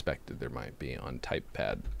I suspected there might be on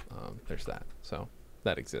TypePad. There's that, so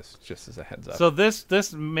that exists. Just as a heads up. So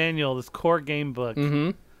this manual, this core game book,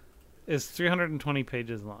 Mm-hmm. is 320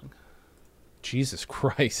 pages long. Jesus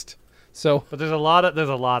Christ. So But there's a lot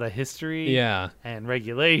of history, yeah. and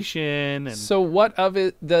regulation, and So what of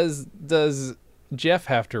it does Jeff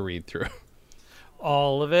have to read through?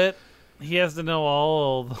 all of it. He has to know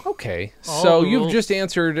all of. Okay, All so the you've rules. just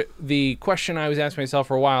answered the question I was asking myself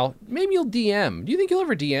for a while. Maybe you'll DM. Do you think you'll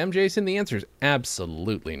ever DM, Jason? The answer is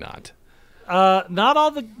absolutely not. Not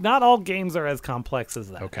all games are as complex as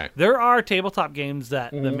that. Okay. There are tabletop games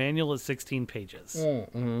that the manual is 16 pages.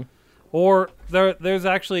 Or there's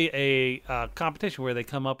actually a competition where they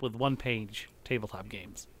come up with 1-page tabletop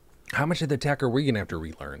games. How much of the tech are we going to have to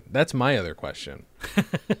relearn? That's my other question.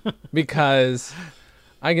 Because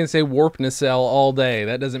I can say warp nacelle all day.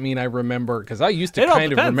 That doesn't mean I remember, because I used to It all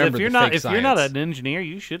kind of depends. remember If you're the not fake if science. you're not an engineer,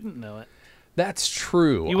 you shouldn't know it. That's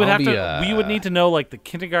true. You would I'll have be, to. We would need to know like the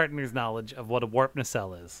kindergartner's knowledge of what a warp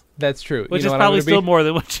nacelle is, That's true. which You know is what I'm probably gonna be? still more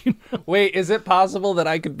than what you know. Wait, is it possible that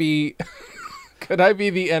I could be... Could I be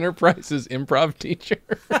the Enterprise's improv teacher?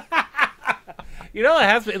 You know, it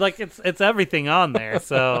has to be, like it's everything on there.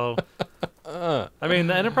 So, I mean,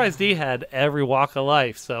 the Enterprise D had every walk of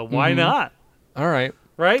life. So why not? All right.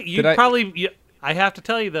 Right? You Did I- probably. I have to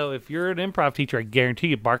tell you though, if you're an improv teacher, I guarantee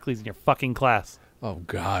you Barkley's in your fucking class. Oh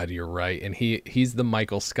God, you're right. And he's the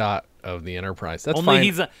Michael Scott of the Enterprise. That's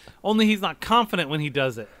Only fine. he's not confident when he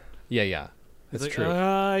does it. Yeah. That's Like, true.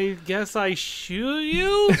 I guess I shoot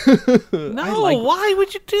you. No, like- why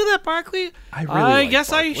would you do that, Barkley? I really like guess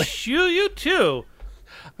I Barkley. shoot you too.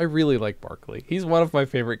 I really like Barkley. He's one of my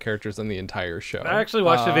favorite characters on the entire show. I actually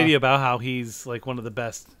watched a video about how he's like one of the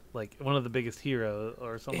best, like one of the biggest heroes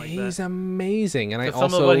or something like He's that. amazing, and I But some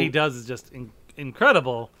also of what he does is just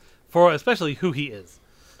incredible for especially who he is.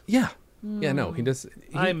 Yeah, no, he does.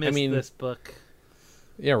 I miss this book.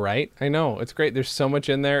 Yeah, right. I know it's great. There's so much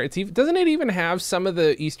in there. Doesn't it even have some of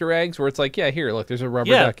the Easter eggs where it's like, yeah, here, look, there's a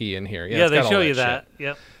rubber Yeah. ducky in here. Yeah, it's they got all show you that. shit.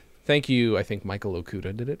 Yep. Thank you. I think Michael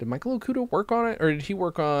Okuda did it. Did Michael Okuda work on it, or did he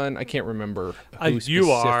work on? I can't remember. Who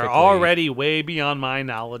You are specifically. already way beyond my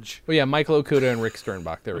knowledge. Well, yeah, Michael Okuda and Rick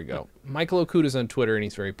Sternbach. There we go. Michael Okuda's on Twitter, and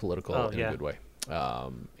he's very political in yeah. a good way.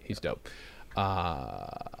 He's dope.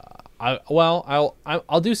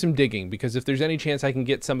 I'll do some digging, because if there's any chance I can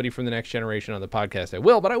get somebody from the next generation on the podcast, I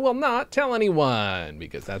will. But I will not tell anyone,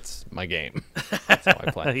 because that's my game. That's how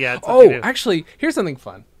I play. Yeah, it's what they do. Actually, here's something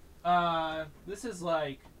fun. This is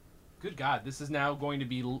like, good God, this is now going to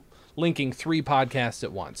be linking 3 podcasts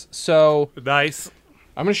at once. So Nice.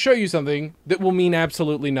 I'm going to show you something that will mean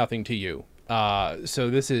absolutely nothing to you. So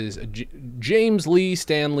this is James Lee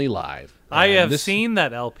Stanley Live. I And have this- seen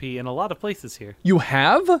that LP in a lot of places here. You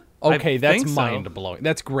have? Okay, that's think so. mind blowing.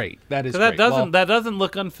 That's great. That is So great. that doesn't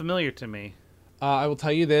look unfamiliar to me. I will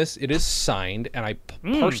tell you this: it is signed, and I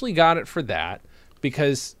partially got it for that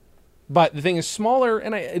because. But the thing is, smaller,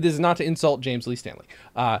 and this is not to insult James Lee Stanley.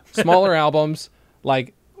 Smaller albums,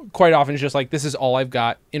 like quite often, it's just like, this is all I've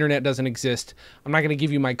got. Internet doesn't exist. I'm not going to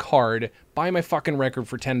give you my card. Buy my fucking record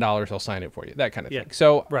for $10. I'll sign it for you. That kind of Yeah. thing.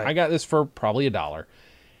 So Right. I got this for probably $1,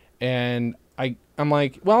 and I'm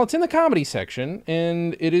like, well, it's in the comedy section,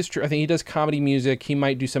 and it is true. I think he does comedy music. He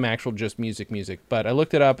might do some actual just music, but I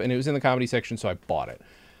looked it up, and it was in the comedy section, so I bought it.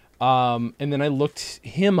 And then I looked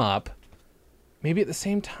him up, maybe at the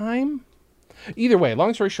same time. Either way,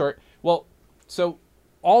 long story short, well, so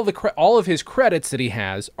all of his credits that he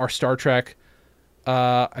has are Star Trek.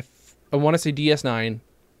 I want to say DS9.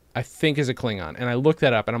 I think is a Klingon, and I looked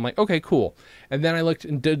that up, and I'm like, okay, cool. And then I looked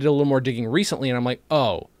and did a little more digging recently, and I'm like,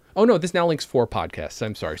 oh no, this now links 4 podcasts.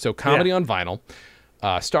 I'm sorry. So Comedy on Vinyl,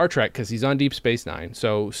 Star Trek, because he's on Deep Space Nine.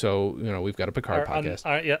 So we've got a Picard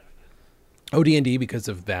podcast. Yeah. OD&D because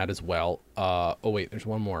of that as well. Oh wait, there's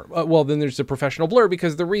one more. Well, then there's the Professional Blur,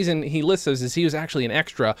 because the reason he lists those is he was actually an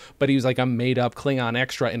extra, but he was like a made up Klingon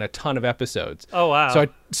extra in a ton of episodes. Oh wow.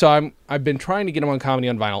 I've been trying to get him on Comedy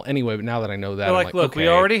on Vinyl anyway, but now that I know that, They're I'm like, look, okay. we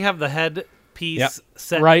already have the head piece Yep.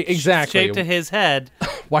 set Right, exactly. shaped to his head.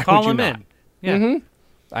 Why Call would you him not? in. Yeah.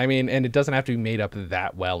 I mean, and it doesn't have to be made up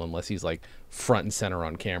that well unless he's like front and center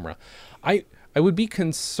on camera. I would be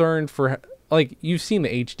concerned for, like, you've seen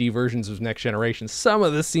the HD versions of Next Generation. Some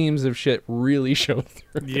of the seams of shit really show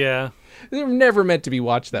through. Yeah. They were never meant to be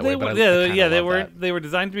watched that way. But I kinda they love were. that. They were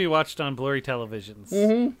designed to be watched on blurry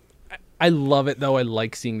televisions. I love it though. I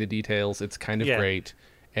like seeing the details. It's kind of Yeah. great,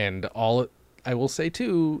 and all. I will say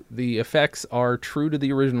too, the effects are true to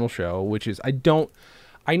the original show, which is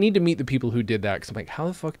I need to meet the people who did that because I'm like, how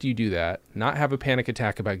the fuck do you do that? Not have a panic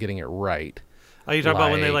attack about getting it right. Oh, you talking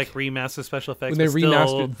about when they Like- remaster special effects? When they but still-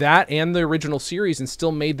 remastered that and the original series and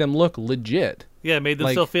still made them look legit. Yeah, it made them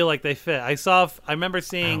like- still feel like they fit. I remember I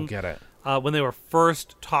seeing don't get it. when they were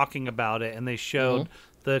first talking about it, and they showed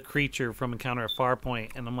Mm-hmm. the creature from Encounter at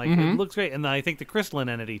Farpoint, and I'm like, it looks great. And then I think the crystalline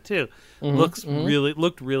entity too looked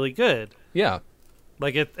really good. Yeah.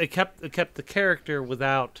 Like it kept the character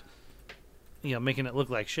without, making it look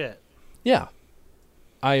like shit. Yeah.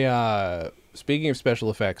 Speaking of special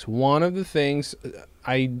effects, one of the things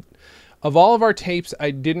of all of our tapes,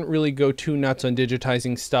 I didn't really go too nuts on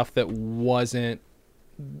digitizing stuff that wasn't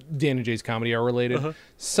Dan and Jay's Comedy Hour related.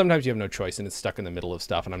 Sometimes you have no choice and it's stuck in the middle of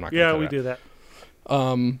stuff, and I'm not going to Yeah, we do that.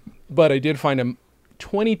 But I did find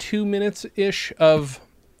 22 minutes ish of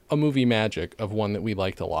a movie magic of one that we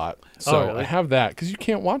liked a lot. So really? I have that because you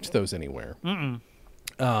can't watch those anywhere. And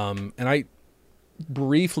I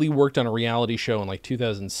briefly worked on a reality show in like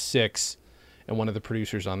 2006, and one of the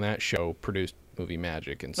producers on that show produced movie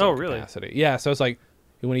magic in some Oh, really? capacity. Yeah, so it's like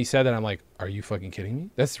when he said that, I'm like, are you fucking kidding me?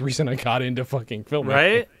 That's the reason I got into fucking filmmaking.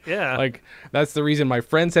 Right? Yeah. Like, that's the reason my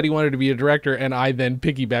friend said he wanted to be a director, and I then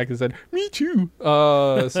piggybacked and said, me too.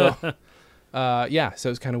 So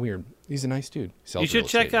it's kind of weird. He's a nice dude. you should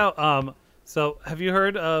check out. So have you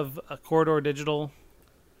heard of Corridor Digital?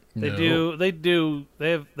 They No.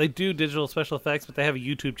 do digital special effects, but they have a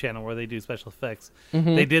YouTube channel where they do special effects.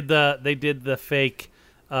 They did the fake.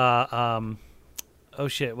 Oh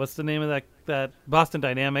shit! What's the name of that Boston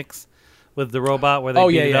Dynamics with the robot where they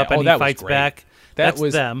beat it up and he that was fights great. back? That That's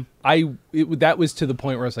was them. That was to the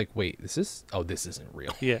point where I was like, wait, this isn't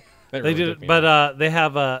real. Yeah. That They really did took it, me but out. they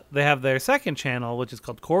have their second channel, which is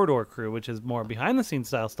called Corridor Crew, which is more behind the scenes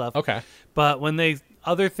style stuff. Okay. But when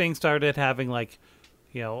other things started having like,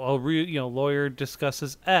 lawyer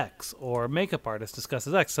discusses X or makeup artist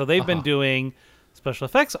discusses X, so they've been doing special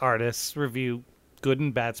effects artists review good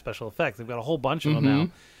and bad special effects. They've got a whole bunch of them now,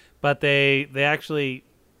 but they've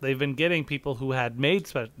been getting people who had made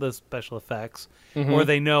the special effects or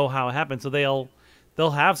they know how it happened, so they'll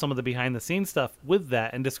have some of the behind the scenes stuff with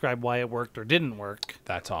that and describe why it worked or didn't work.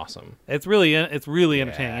 That's awesome. It's really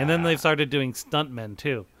entertaining. And then they've started doing stuntmen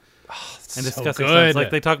too. And discussing good. stunts.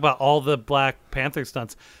 Like they talk about all the Black Panther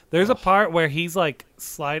stunts. There's a part where he's like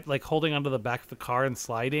holding onto the back of the car and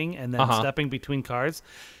sliding and then stepping between cars.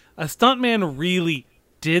 A stuntman really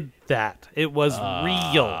did that. It was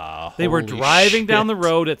real. They were holy driving down the shit.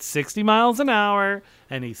 road at 60 miles an hour,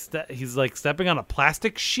 and he's like stepping on a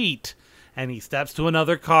plastic sheet, and he steps to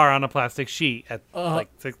another car on a plastic sheet at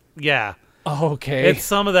yeah. Okay. It's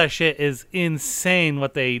some of that shit is insane.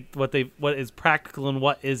 What is practical and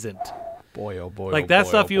what isn't. boy, oh boy. Like oh that boy,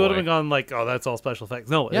 stuff, oh you would have boy. been going like, "Oh, that's all special effects."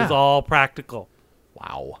 No, it Yeah. was all practical.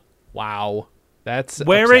 Wow. That's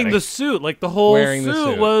Wearing upsetting. the suit, like the whole Wearing the suit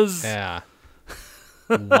suit. was. Yeah.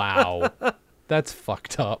 Wow. That's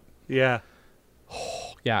fucked up. Yeah.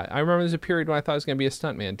 Yeah, I remember there's a period when I thought I was going to be a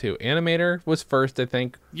stuntman too. Animator was first, I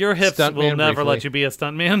think. Your hips will Stuntman never let briefly. you be a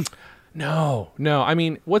stuntman. No. I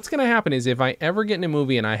mean, what's going to happen is if I ever get in a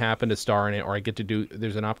movie and I happen to star in it or I get to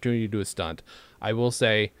there's an opportunity to do a stunt, I will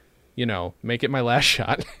say, make it my last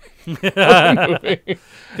shot.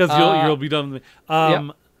 Because you'll be done with me. Yeah.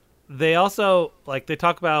 They also they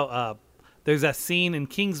talk about there's that scene in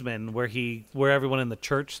Kingsman where everyone in the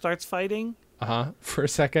church starts fighting. For a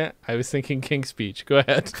second, I was thinking King's Speech. Go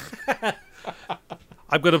ahead.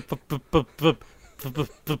 I'm gonna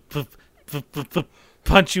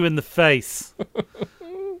punch you in the face.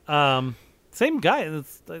 Same guy.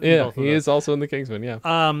 Yeah, he is also in the Kingsman.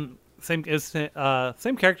 Yeah. Same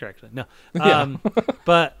character actually. No. Yeah.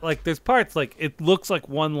 But there's parts it looks like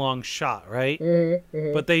one long shot, right?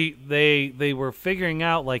 But they were figuring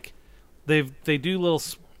out they do little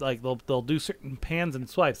they'll do certain pans and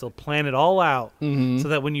swipes. They'll plan it all out so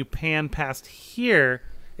that when you pan past here,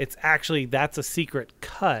 it's actually that's a secret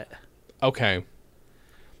cut. Okay.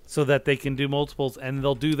 So that they can do multiples, and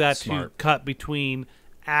they'll do that to Smart. cut between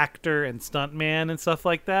actor and stuntman and stuff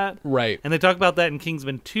like that. Right. And they talk about that in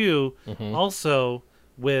Kingsman 2, also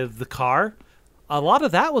with the car. A lot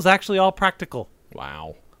of that was actually all practical.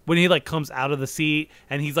 Wow. when he like comes out of the seat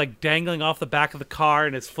and he's like dangling off the back of the car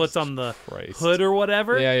and his foot's on the Christ. hood or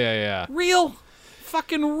whatever. Yeah. Real.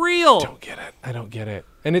 Fucking real. I don't get it.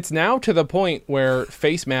 And it's now to the point where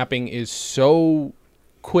face mapping is so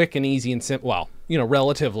quick and easy and simple. Well,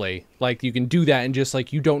 relatively. Like, you can do that and just,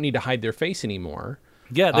 like, you don't need to hide their face anymore.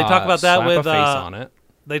 Yeah, they talk about that slap with... a face on it.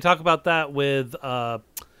 They talk about that with...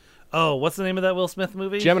 what's the name of that Will Smith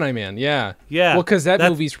movie? Gemini Man, yeah. Yeah. Well, because that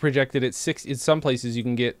movie's projected at 6... In some places, you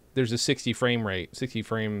can get... There's a 60 frame rate. 60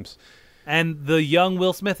 frames. And the young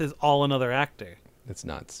Will Smith is all another actor. It's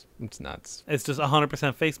nuts. It's nuts. It's just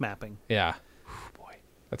 100% face mapping. Yeah. Boy,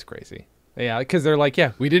 that's crazy. Yeah, because they're like,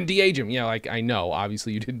 yeah, we didn't de-age him. Yeah, like, I know,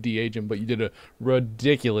 obviously you didn't de-age him, but you did a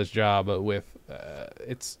ridiculous job with,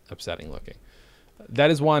 it's upsetting looking. That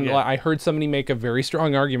is one, I heard somebody make a very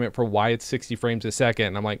strong argument for why it's 60 frames a second,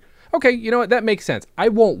 and I'm like, okay, you know what, that makes sense. I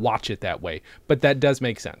won't watch it that way, but that does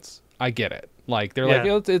make sense. I get it. Like, they're like,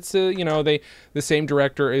 it's the same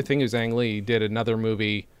director, I think it was Ang Lee, did another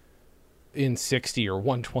movie in 60 or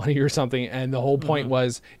 120 or something, and the whole point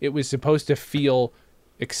was it was supposed to feel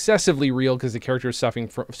excessively real because the character is suffering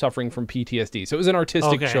from PTSD. So it was an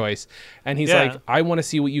artistic choice, and he's like, I want to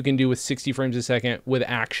see what you can do with 60 frames a second with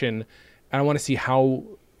action, and I want to see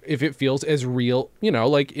if it feels as real,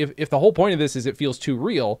 like if the whole point of this is it feels too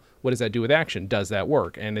real, what does that do with action? Does that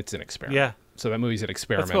work? And it's an experiment. Yeah. So that movie's an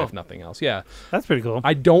experiment, if nothing else. Yeah. That's pretty cool.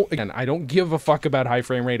 I don't give a fuck about high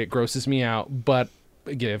frame rate. It grosses me out, but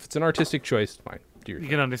again, if it's an artistic choice, fine. Do your you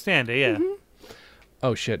thing. can understand it, yeah.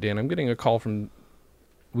 Oh shit, Dan! I'm getting a call from.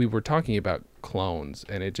 We were talking about clones,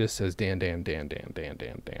 and it just says Dan. I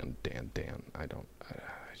don't.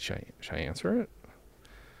 Should I answer it?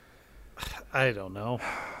 I don't know.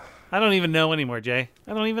 I don't even know anymore, Jay.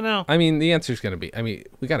 I don't even know. I mean, the answer's gonna be. I mean,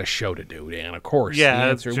 we got a show to do, Dan. Of course. Yeah, the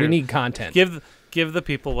that's answer. true. We need content. Give the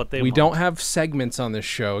people what they want. We don't have segments on this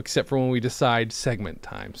show except for when we decide segment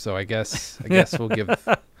time. So I guess we'll give.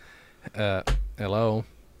 Hello.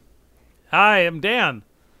 Hi, I'm Dan.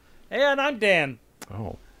 And I'm Dan.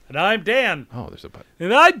 Oh. And I'm Dan. Oh, there's a button.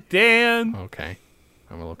 And I'm Dan. Okay.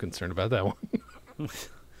 I'm a little concerned about that one.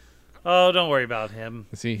 Oh, don't worry about him.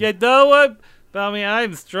 Is he? You know what about me?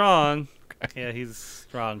 I'm strong. Okay. Yeah, he's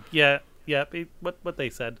strong. Yeah. What they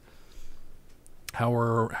said. How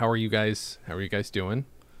are you guys? How are you guys doing?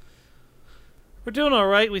 We're doing all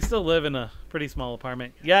right. We still live in a pretty small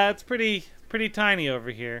apartment. Yeah, it's pretty tiny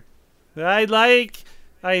over here. I like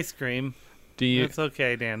ice cream. It's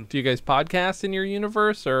okay, Dan. Do you guys podcast in your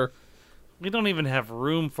universe, or we don't even have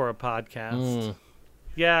room for a podcast?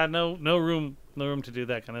 Yeah, no room to do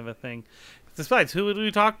that kind of a thing. Besides, who would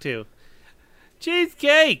we talk to?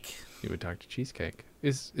 Cheesecake. You would talk to Cheesecake.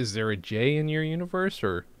 Is there a J in your universe,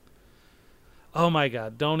 or? Oh my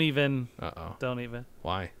God! Don't even. Don't even.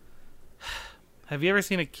 Why? Have you ever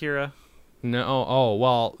seen Akira? No. Oh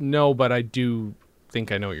well, no. But I do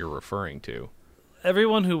think I know what you're referring to.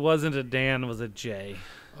 Everyone who wasn't a Dan was a J.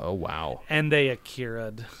 Oh wow. And they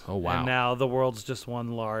Akira'd. Oh wow. And now the world's just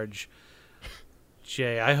one large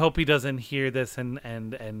J. I hope he doesn't hear this and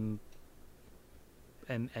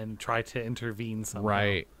try to intervene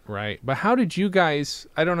somehow. Right. But how did you guys?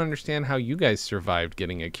 I don't understand how you guys survived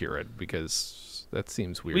getting Akira'd, because that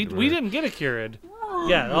seems weird. We didn't get Akira'd.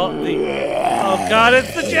 Yeah. Oh God!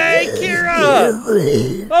 It's the J,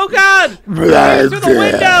 Kira! Oh God! Through the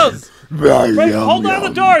windows! Right, hold down the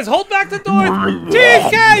doors! Hold back the doors!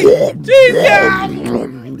 TK!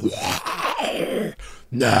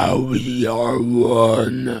 Now we are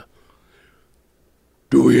one.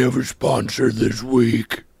 Do we have a sponsor this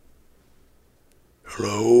week?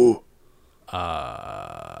 Hello?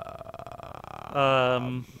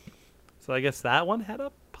 So I guess that one had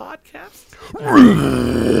a podcast?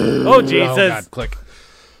 Oh, Jesus. Oh, God, click.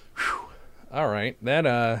 Whew. All right. That,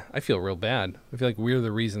 I feel real bad. I feel like we're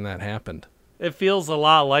the reason that happened. It feels a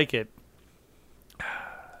lot like it.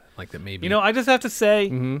 Like that maybe. You know, I just have to say,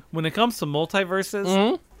 when it comes to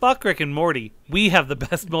multiverses, fuck Rick and Morty. We have the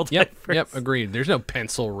best multiverse. Yep, agreed. There's no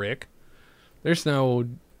Pencil Rick. There's no...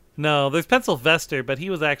 No, there's Pencil Vester, but he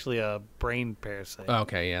was actually a brain parasite.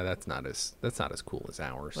 Okay, yeah, that's not as cool as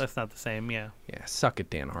ours. That's not the same, yeah. Yeah, suck it,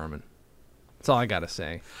 Dan Harmon. That's all I gotta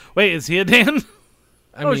say. Wait, is he a Dan?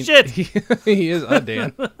 I mean, shit! He is a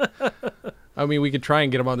Dan. I mean, we could try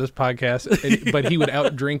and get him on this podcast, but he would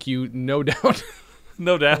outdrink you, no doubt.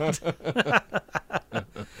 No doubt.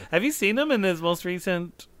 Have you seen him in his most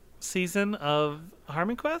recent season of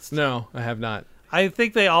Harmon Quest? No, I have not. I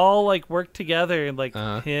think they all like work together, and like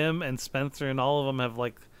him and Spencer and all of them have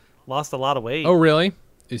like lost a lot of weight. Oh, really?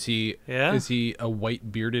 Is he? Yeah. Is he a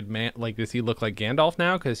white bearded man? Like, does he look like Gandalf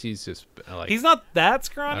now? Because he's just like. He's not that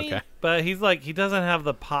scrawny, Okay. but he's like he doesn't have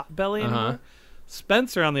the pot belly anymore.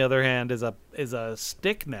 Spencer, on the other hand, is a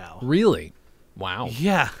stick now. Really? Wow.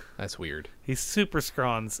 Yeah, That's weird. he's super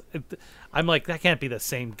scrawns. I'm like, that can't be the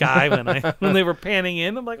same guy when they were panning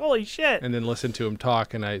in. I'm like, holy shit! And then listen to him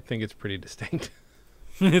talk, and I think it's pretty distinct.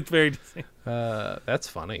 It's very distinct. That's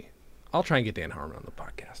funny. I'll try and get Dan Harmon on the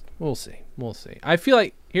podcast. We'll see. We'll see. I feel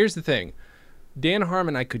like here's the thing. Dan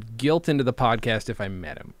Harmon, I could guilt into the podcast if I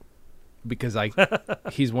met him. Because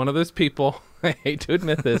he's one of those people, I hate to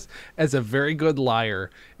admit this, as a very good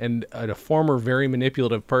liar and a former very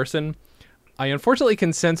manipulative person, I unfortunately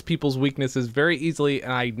can sense people's weaknesses very easily,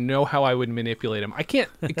 and I know how I would manipulate them. I can't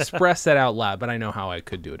express that out loud, but I know how I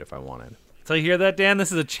could do it if I wanted. So you hear that, Dan?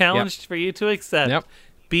 This is a challenge for you to accept. Yep.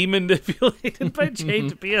 Be manipulated by Jay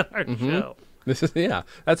to be on our show. This is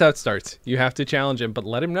that's how it starts. You have to challenge him, but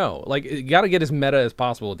let him know. Like, you got to get as meta as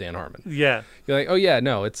possible with Dan Harmon. Yeah. You're like, oh yeah,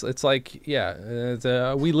 no, it's like,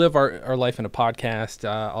 yeah, we live our life in a podcast.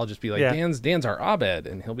 I'll just be like, Yeah. Dan's our Abed,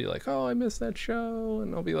 and he'll be like, oh, I missed that show,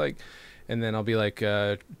 and I'll be like,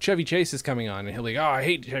 Chevy Chase is coming on, and he'll be like, oh, I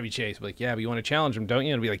hate Chevy Chase. I'll be like, yeah, but you want to challenge him, don't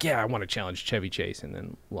you? And I'll be like, yeah, I want to challenge Chevy Chase, and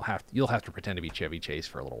then you'll have to pretend to be Chevy Chase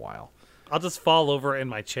for a little while. I'll just fall over in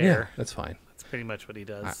my chair. That's fine. That's pretty much what he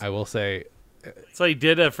does. I will say, So he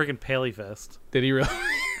did a freaking Paley Fest. did he really?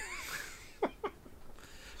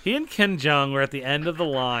 He and Ken Jeong were at the end of the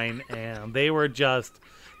line, and they were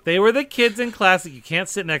the kids in class that you can't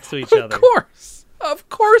sit next to each other. Of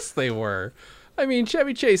course they were. I mean,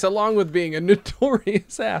 Chevy Chase, along with being a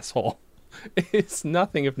notorious asshole, is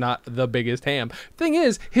nothing if not the biggest ham. Thing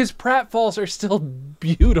is, his pratfalls are still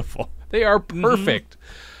beautiful. They are perfect.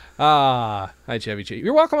 Hi, Chevy Chase.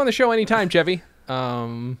 You're welcome on the show anytime, Chevy.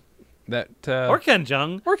 Or Ken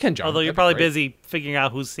Jeong. Or Ken Jeong. Although you're That'd be probably great. busy figuring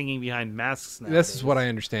out who's singing behind masks now. This is what I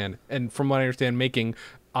understand. And from what I understand, making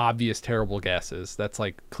obvious terrible guesses. That's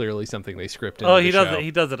like clearly something they script into Oh, the he does show. it.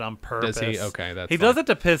 He does it on purpose. Does he? Okay, that's He fine. does it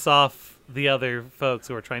to piss off the other folks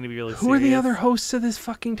who are trying to be really serious. Who are the other hosts of this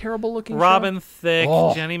fucking terrible looking show? Robin Thicke,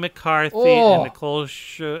 Oh. Jenny McCarthy, Oh. and Nicole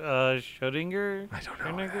Schodinger. I don't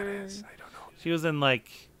know who that is. I don't know. She was in like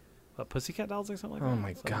what, Pussycat Dolls or something like that. Oh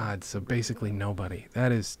my So- god, so basically nobody.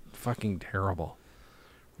 That is fucking terrible.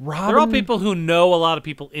 Robin, They're all people who know a lot of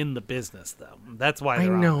people in the business, though. That's why I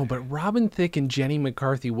they're on know, there. but Robin Thicke and Jenny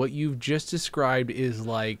McCarthy, what you've just described is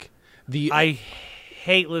like the I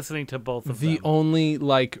hate listening to both of them.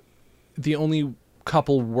 the only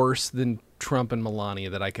couple worse than Trump and Melania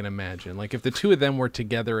that I can imagine. Like if the two of them were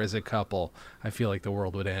together as a couple, I feel like the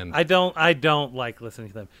world would end. I don't like listening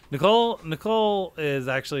to them. Nicole is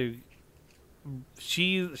actually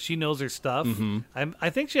she knows her stuff. I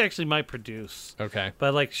think she actually might produce. Okay.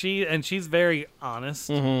 But like she's very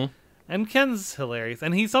honest. And Ken's hilarious,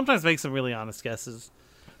 and he sometimes makes some really honest guesses.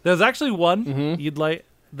 There's actually one you'd like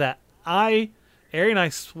that Ari and I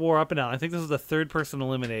swore up and down. I think this was the third person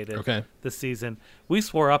eliminated Okay. this season. We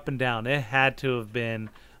swore up and down it had to have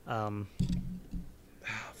been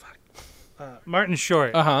Martin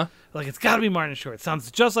Short. Uh-huh. Like it's got to be Martin Short. Sounds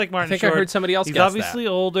just like Martin think Short. I heard somebody else He's guess obviously that.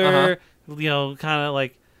 older, you know, kind of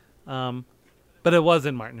like but it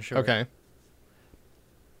wasn't Martin Short. Okay.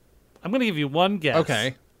 I'm going to give you one guess.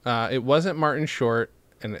 Okay. It wasn't Martin Short,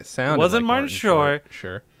 and it sounded Wasn't like Martin Short.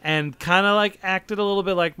 Sure. And kind of like acted a little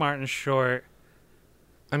bit like Martin Short.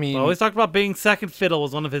 I mean, Always talked about being second fiddle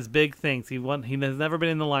was one of his big things. He has never been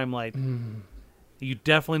in the limelight. You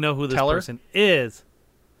definitely know who this Teller? person is.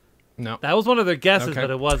 no. That was one of their guesses, Okay. but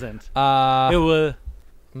it wasn't. It Uh, was.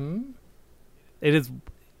 It is.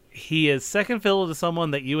 He is second fiddle to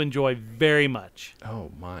someone that you enjoy very much. oh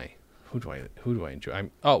my. Who do I enjoy?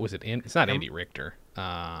 Was it? It's not Andy Richter.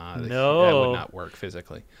 No. That would not work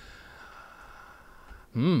physically.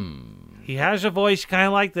 He has a voice kind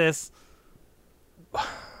of like this.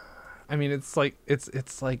 I mean, it's like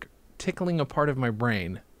it's like tickling a part of my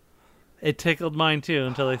brain. It tickled mine too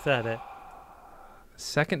until they said it.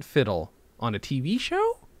 Second fiddle on a TV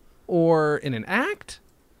show or in an act?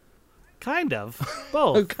 Kind of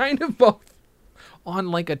both. Kind of both.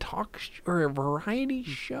 On like a or a variety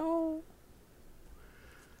show?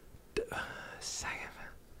 Second.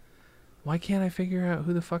 Why can't I figure out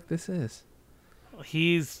who the fuck this is?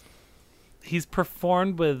 He's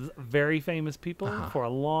performed with very famous people for a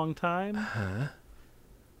long time.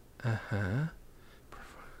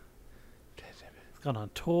 He's gone on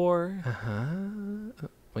tour.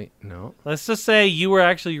 Wait, no. Let's just say you were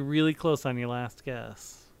actually really close on your last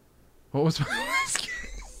guess. What was my last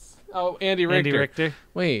guess? Oh, Andy Richter. Andy Richter.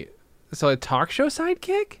 Wait, so a talk show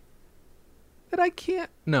sidekick? That I can't.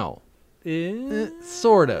 No.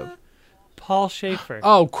 Sort of. Paul Schaefer.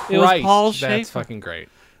 Oh, It was Christ. Paul That's Schaefer. fucking great.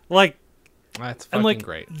 Like, That's I'm fucking like,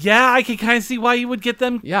 great. yeah, I can kind of see why you would get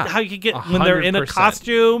them. Yeah, How you could get when they're in a 100%.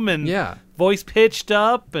 costume and Yeah. voice pitched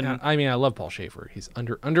up and I mean, I love Paul Schaefer. He's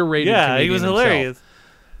underrated. yeah, he comedian was himself. hilarious.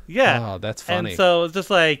 Yeah. Oh, that's funny. And so it's just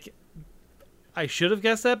like, I should have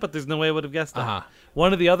guessed that, but there's no way I would have guessed that. Uh-huh.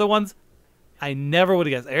 One of the other ones, I never would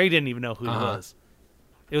have guessed. Harry didn't even know who he was.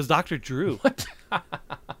 It was Dr. Drew. What?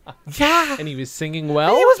 Yeah. And he was singing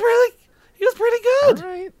well. He was pretty good. All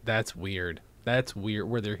right. That's weird. That's weird.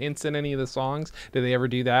 Were there hints in any of the songs? Did they ever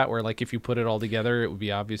do that where, like, if you put it all together, it would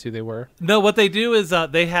be obvious who they were? No, what they do is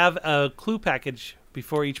they have a clue package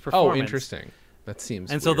before each performance. Oh, interesting. That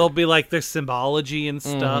seems And so weird. there'll be like their symbology and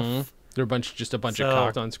stuff. They're just a bunch of So-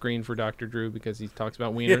 cocks on screen for Dr. Drew because he talks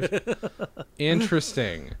about wieners.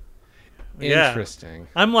 Interesting. Yeah. Interesting.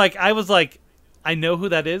 I was like, I know who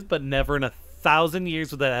that is, but never in 1,000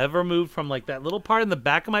 years would that ever moved from like that little part in the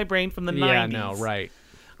back of my brain from the 90s. Yeah, no, right.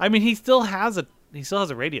 I mean, he still has a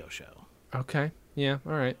radio show, Okay. Yeah,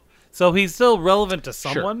 all right. so he's still relevant to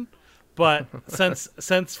someone. But since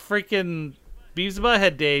freaking Beavis and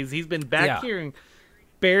Butthead days, he's been back Yeah. here and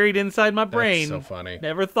buried inside my brain. so funny.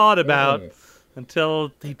 Never thought about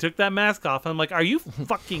until he took that mask off. I'm like, are you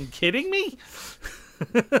fucking kidding me?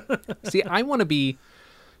 See, I want to be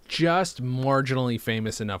just marginally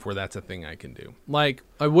famous enough where that's a thing I can do. Like,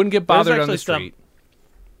 I wouldn't get bothered on the actually street.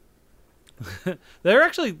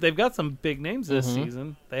 They've got some big names this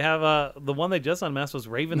season. They have the one they just unmasked was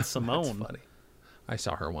Raven Simone. That's funny. I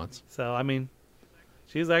saw her once. So I mean,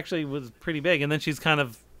 was pretty big, and then she's kind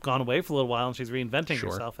of gone away for a little while, and she's reinventing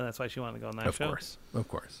Sure. herself, and that's why she wanted to go on that show. Of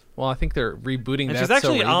course. Well, I think they're rebooting And that. she's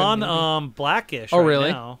actually So Raven, on maybe? Blackish. Oh, right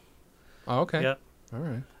really? Now. Oh, okay. Yep. All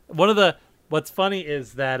right. What's funny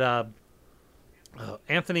is that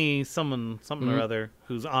Anthony something or other,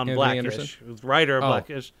 who's on Anthony Blackish, Anderson? who's writer of Oh.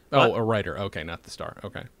 Blackish. Oh, a writer. Okay, not the star.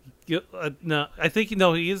 Okay. No, I think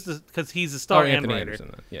he is because he's a star and Anthony writer. Anderson.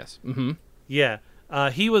 Then. Yes. Mm-hmm. Yeah,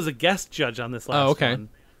 he was a guest judge on this last okay. one.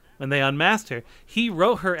 When they unmasked her, he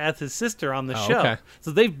wrote her as his sister on the Oh, show. okay.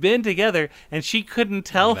 So they've been together, and she couldn't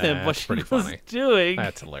tell him what That's she pretty was funny. doing.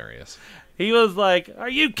 That's hilarious. He was like, "Are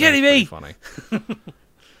you kidding That's me?" pretty funny.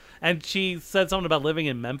 And she said something about living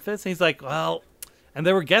in Memphis. And he's like, "Well," and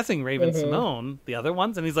they were guessing Raven Simone, the other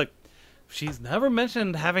ones, and he's like, "She's never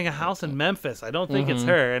mentioned having a house in Memphis. I don't think it's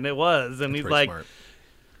her," and it was. And That's he's pretty like,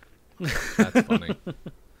 smart. That's funny.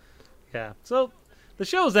 "Yeah." So the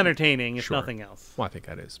show is entertaining, if Sure. nothing else. Well, I think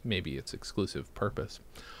that is maybe its exclusive purpose.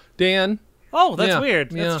 Dan. Oh, that's Yeah,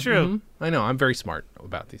 weird. yeah, That's true. mhm. I know. I'm very smart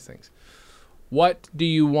about these things. What do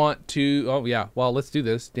you want to? Oh yeah. Well, let's do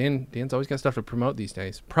this. Dan's always got stuff to promote these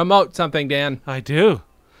days. Promote something, Dan. I do.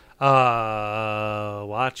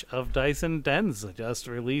 Watch of Dice and Dens just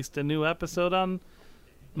released a new episode on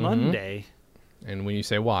Monday. And when you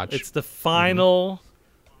say watch, It's the final.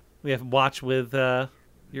 We have to watch with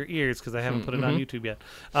your ears because I haven't put it on YouTube yet.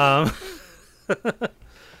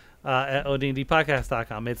 At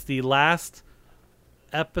odndpodcast.com. It's the last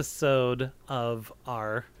episode of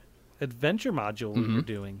our adventure module we were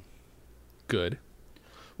doing. good.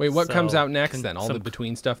 Wait, what So, comes out next then? All the some-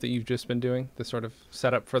 between stuff that you've just been doing? The sort of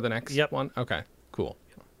setup for the next Yep. one? Okay, cool.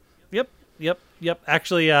 Yep.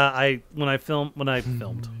 Actually, when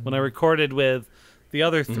I recorded with the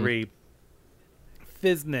other three,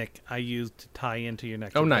 Fiznik I used to tie into your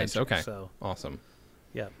next. Oh, nice. adventure. Okay. So, Awesome.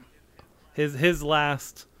 yep. His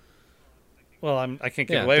last. Well, I can't give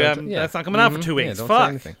Yeah, away. don't- yeah. That's not coming out for Mhm. 2 Yeah, weeks. don't say Fuck.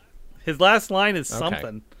 anything. His last line is Okay.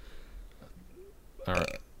 something. All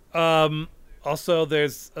right. Also,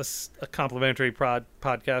 there's a complimentary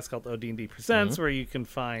podcast called OD&D Presents where you can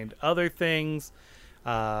find other things.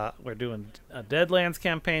 We're doing a Deadlands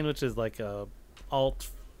campaign, which is like a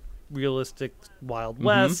alt realistic Wild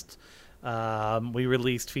West. We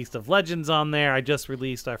released Feast of Legends on there. I just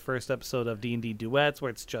released our first episode of D&D Duets,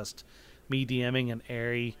 where it's just me DMing and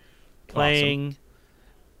Ari playing.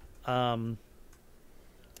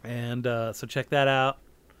 So check that out.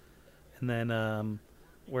 And then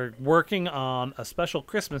we're working on a special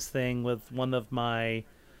Christmas thing with one of my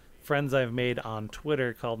friends I've made on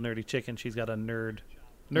Twitter called Nerdy Chicken. She's got a nerd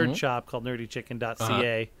shop called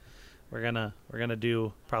nerdychicken.ca. We're gonna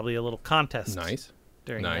do probably a little contest. Nice.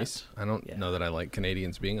 During Nice. that. I don't Yeah. know that I like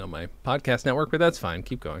Canadians being on my podcast network, but that's fine.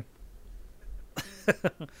 Keep going.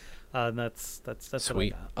 And that's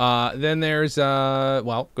Sweet. What I got. Then there's go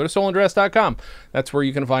to soulandress.com. That's where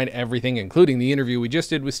you can find everything, including the interview we just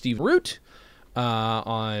did with Steve Root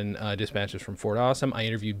on Dispatches from Fort Awesome. I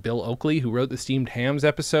interviewed Bill Oakley, who wrote the Steamed Hams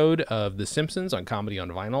episode of The Simpsons on Comedy on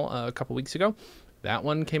Vinyl a couple weeks ago. That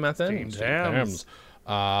one came out then. Steamed Hams.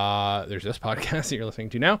 There's this podcast that you're listening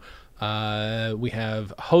to now. We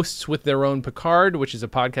have Hosts with Their Own Picard, which is a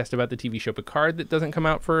podcast about the TV show Picard that doesn't come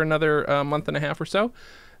out for another month and a half or so.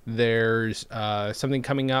 There's something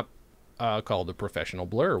coming up called The Professional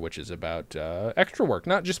Blur, which is about extra work.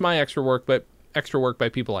 Not just my extra work, but extra work by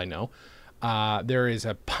people I know. There is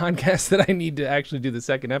a podcast that I need to actually do the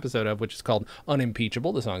second episode of, which is called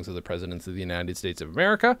Unimpeachable, the songs of the presidents of the United States of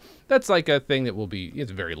America. That's like a thing that it's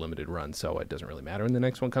a very limited run, so it doesn't really matter when the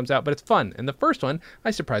next one comes out, but it's fun. And the first one, I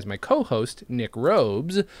surprised my co-host, Nick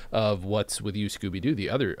Robes, of What's With You,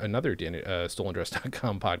 Scooby-Doo, another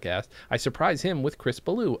StolenDress.com podcast. I surprised him with Chris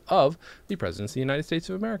Ballou of the presidents of the United States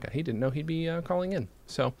of America. He didn't know he'd be calling in.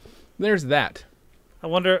 So there's that. I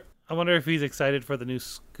wonder if he's excited for the new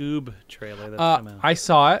Scoob trailer that's coming out. I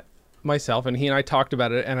saw it myself, and he and I talked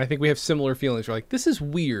about it, and I think we have similar feelings. We're like, this is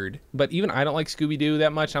weird, but even I don't like Scooby-Doo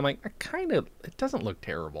that much. I'm like, it doesn't look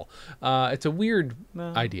terrible. It's a weird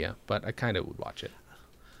idea, but I kind of would watch it,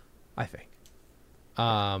 I think.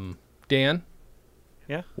 Dan?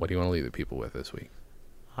 Yeah? What do you want to leave the people with this week?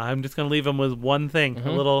 I'm just going to leave them with one thing, a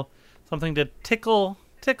little something to tickle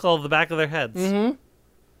the back of their heads. Mm-hmm.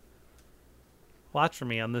 Watch for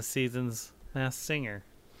me on this season's Masked Singer.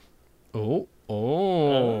 The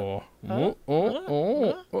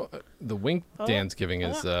wink Dan's giving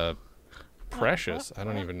is precious. I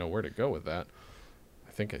don't even know where to go with that.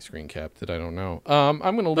 I think I screen capped it. I don't know. I'm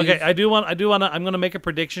gonna leave. Okay, I do want to. I'm gonna make a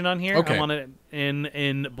prediction on here. Okay. I want it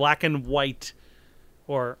in black and white,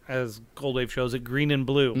 or as Goldwave shows it, green and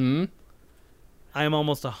blue. Mm-hmm. I am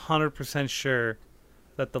almost 100% sure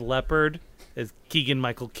that the leopard is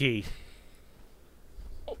Keegan-Michael Key.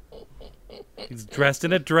 He's dressed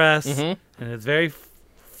in a dress, and it's very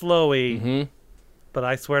flowy. But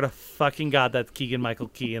I swear to fucking God, that's Keegan-Michael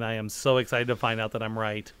Key, and I am so excited to find out that I'm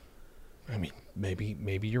right. I mean,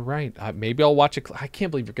 maybe you're right. Maybe I'll watch a clip. I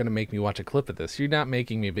can't believe you're going to make me watch a clip of this. You're not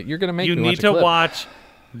making me, but you're going to make me watch a clip.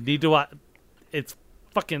 You need to watch. It's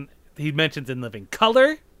fucking. He mentions In Living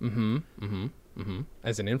Color.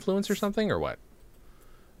 As an influence or something, or what?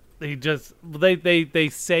 They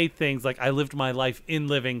say things like, I lived my life in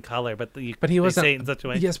living color, but he wasn't, say it in such a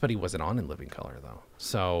way. Yes, but he wasn't on In Living Color, though.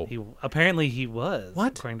 So apparently he was.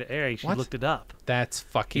 What? According to Aries, she looked it up. That's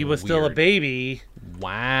fucking He was weird. still a baby.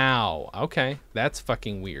 Wow. Okay. That's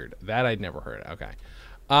fucking weird. That I'd never heard. Okay.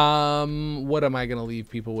 What am I going to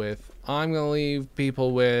leave people with? I'm going to leave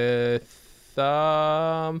people with...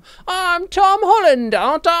 I'm Tom Holland,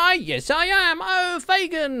 aren't I? Yes, I am. Oh,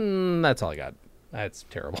 Fagin. That's all I got. That's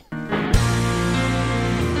terrible.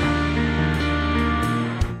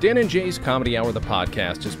 Dan and Jay's Comedy Hour, the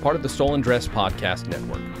podcast, is part of the Stolen Dress Podcast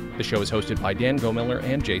Network. The show is hosted by Dan Gomiller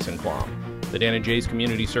and Jason Klom. The Dan and Jay's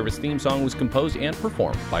Community Service theme song was composed and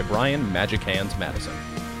performed by Brian Magic Hands Madison.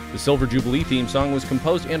 The Silver Jubilee theme song was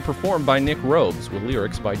composed and performed by Nick Robes with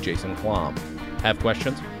lyrics by Jason Klom. Have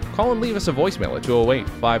questions? Call and leave us a voicemail at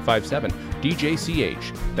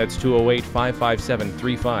 208-557-DJCH. That's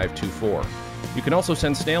 208-557-3524. You can also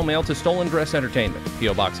send snail mail to Stolen Dress Entertainment,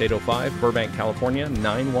 P.O. Box 805, Burbank, California,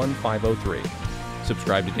 91503.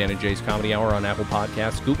 Subscribe to Dan and Jay's Comedy Hour on Apple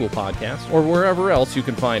Podcasts, Google Podcasts, or wherever else you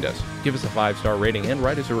can find us. Give us a 5-star rating and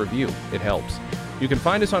write us a review. It helps. You can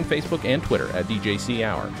find us on Facebook and Twitter at DJC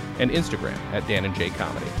Hour and Instagram at Dan and Jay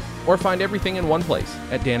Comedy. Or find everything in one place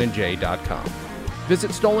at danandjay.com.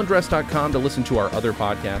 Visit StolenDress.com to listen to our other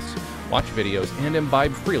podcasts, watch videos, and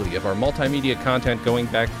imbibe freely of our multimedia content going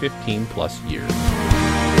back 15 plus years.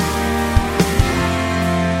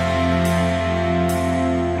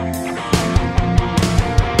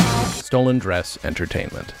 Stolen Dress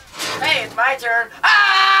Entertainment. Hey, it's my turn.